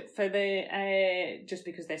 but for the just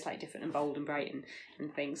because they're slightly different and bold and bright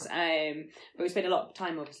and things. But we spend a lot of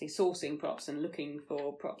time obviously sourcing props and looking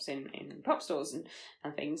for props in prop stores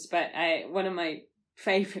and things. But one of my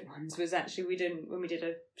favourite ones was actually when we did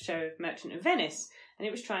a show of Merchant of Venice, and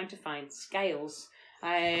it was trying to find scales,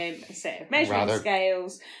 a set of measuring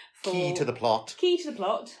scales. Key to the plot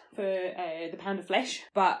for the pound of flesh.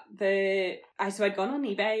 But so I'd gone on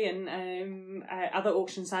eBay and other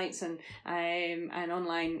auction sites and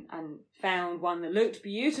online and found one that looked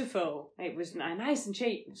beautiful. It was nice and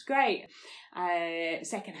cheap. It was great.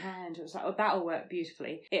 Second hand. It was like, oh, that'll work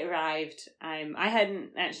beautifully. It arrived. I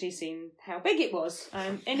hadn't actually seen how big it was,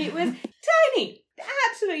 and it was tiny.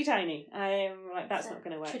 Absolutely tiny. Like, that's not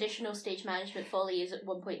going to work. Traditional stage management folly is at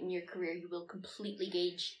one point in your career you will completely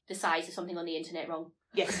gauge the size of something on the internet wrong.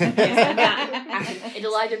 Yes. That happened.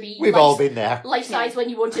 It'll either be we've all been there. Life size when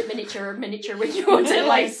you want it miniature, or miniature when you want it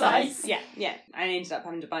life size. Yeah. I ended up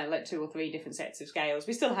having to buy like 2 or 3 different sets of scales.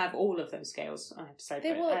 We still have all of those scales, I have to say.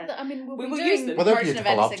 They will. I mean, we will use them. Well, they're Merchant of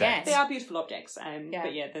beautiful Venice objects. They are beautiful objects.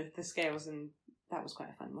 But yeah, the scales, and that was quite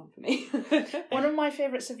a fun one for me. One of my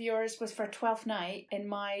favourites of yours was for 12th night. In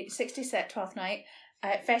my 60 set 12th night,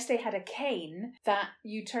 Feste had a cane that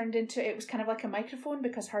you turned into. It was kind of like a microphone,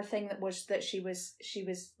 because her thing that she was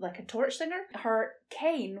like a torch singer. Her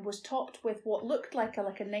cane was topped with what looked like a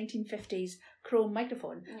 1950s chrome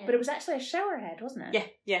microphone, but it was actually a shower head, wasn't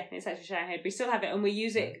it? Yeah, it's actually a shower head. We still have it, and we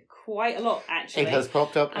use it quite a lot, actually. It has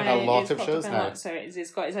popped up in a lot of shows now. So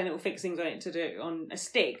it's got its own little fixings on it to do it on a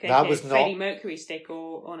stick. That was not Freddie Mercury stick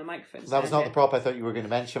or on a microphone. That was not the prop I thought you were going to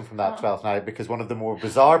mention from that 12th night, because one of the more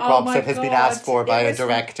bizarre props that has been asked for by a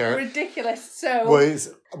director ridiculous. So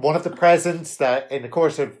was one of the presents that in the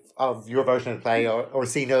course of your version of the play,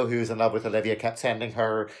 Orsino, who's in love with Olivia, kept sending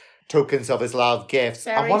her tokens of his love, gifts.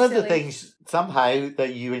 Very and one of the silly. things somehow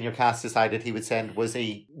that you and your cast decided he would send was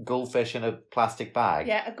a goldfish in a plastic bag.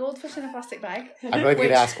 Yeah, a goldfish in a plastic bag. I'm not even going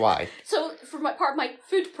to ask why. So, for part of my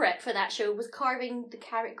food prep for that show was carving the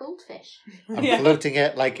carrot goldfish. And floating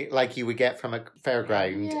it like you would get from a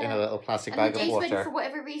fairground in a little plastic bag of And water. when, for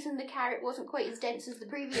whatever reason, the carrot wasn't quite as dense as the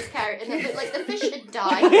previous carrot, and it looked like the fish had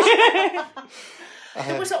died.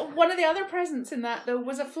 There was one of the other presents in that, though,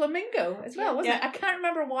 was a flamingo as well, wasn't it? I can't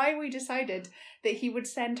remember why we decided that he would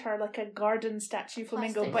send her like a garden statue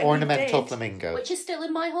flamingo, Plastic. but Ornamental he did. flamingo. Which is still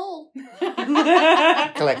in my hall.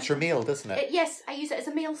 Collects your meal, doesn't it? Yes, I use it as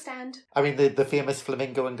a meal stand. I mean, the famous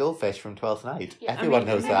flamingo and goldfish from 12th Night. Yeah, Everyone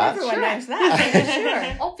knows that. Everyone Sure. knows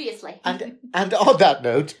that, sure. Obviously. And on that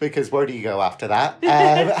note, because where do you go after that?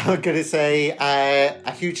 I'm going to say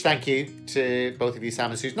a huge thank you to both of you, Sam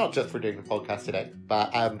and Suze, not just for doing the podcast today,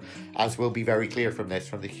 but as will be very clear from this,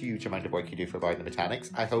 from the huge amount of work you do for Bard and the Botanics.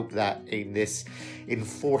 I hope that in this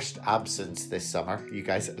enforced absence this summer, you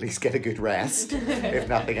guys at least get a good rest, if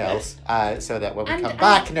nothing else, so that when we come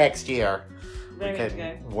back next year, we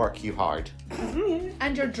can work you hard.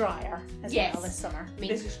 And your dryer as Yes. well this summer. I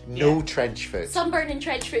mean, No trench foot. sunburn and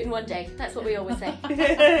trench foot in one day. That's what we always say.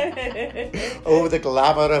 Oh, the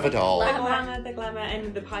glamour of it all. The glamour,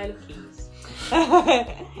 and the pile of keys.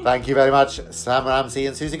 Thank you very much, Sam Ramsey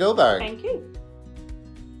and Susie Goldberg. Thank you.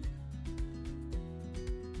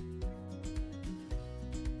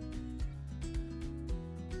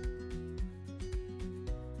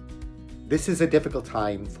 This is a difficult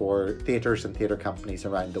time for theatres and theatre companies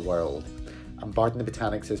around the world, and Bard and the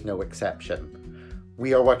Botanics is no exception.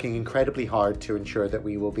 We are working incredibly hard to ensure that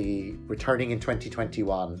we will be returning in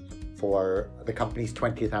 2021 for the company's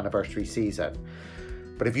 20th anniversary season.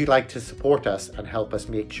 But if you'd like to support us and help us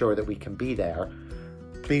make sure that we can be there,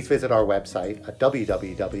 please visit our website at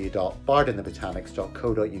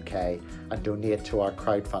www.bardandthebotanics.co.uk and donate to our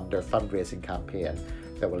crowdfunder fundraising campaign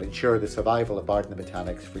that will ensure the survival of Bard and the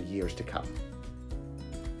Botanics for years to come.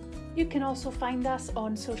 You can also find us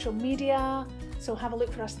on social media, so have a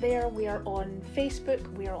look for us there. We are on Facebook,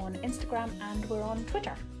 we are on Instagram, and we're on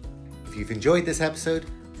Twitter. If you've enjoyed this episode,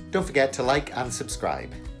 don't forget to like and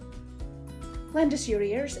subscribe. Lend Us Your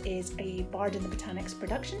Ears is a Bard and the Botanics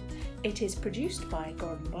production. It is produced by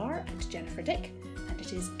Gordon Barr and Jennifer Dick, and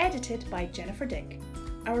it is edited by Jennifer Dick.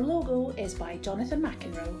 Our logo is by Jonathan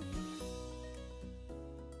McEnroe.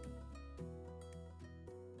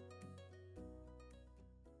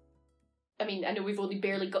 I mean, I know we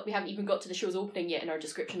haven't even got to the show's opening yet in our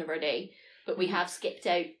description of our day, but we have skipped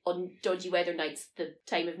out on dodgy weather nights, the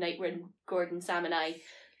time of night when Gordon, Sam and I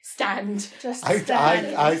stand. Just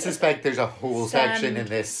I suspect there's a whole section in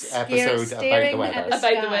this episode about the weather.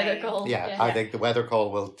 About the weather call. Yeah, I think the weather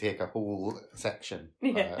call will take a whole section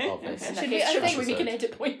of this. In that Should case, we- I sure, think- we can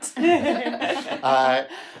edit point.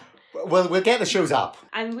 Well, we'll get the shows up.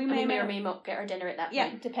 And we And may, we may or may not get our dinner at that Yeah.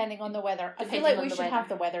 point. Depending on the weather. I feel Depending like on we the should weather. have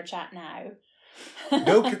the weather chat now.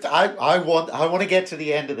 No, 'cause I want to get to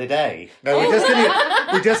the end of the day. No,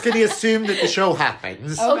 we're just gonna assume that the show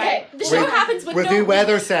happens. Oh. Okay, the show happens with We'll no... do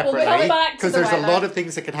weather come separately back to because the there's a weather. lot of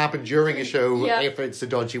things that can happen during a show Yeah. if it's a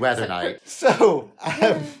dodgy weather night. So,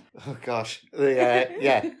 oh gosh,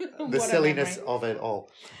 the What a silliness memory. of it all.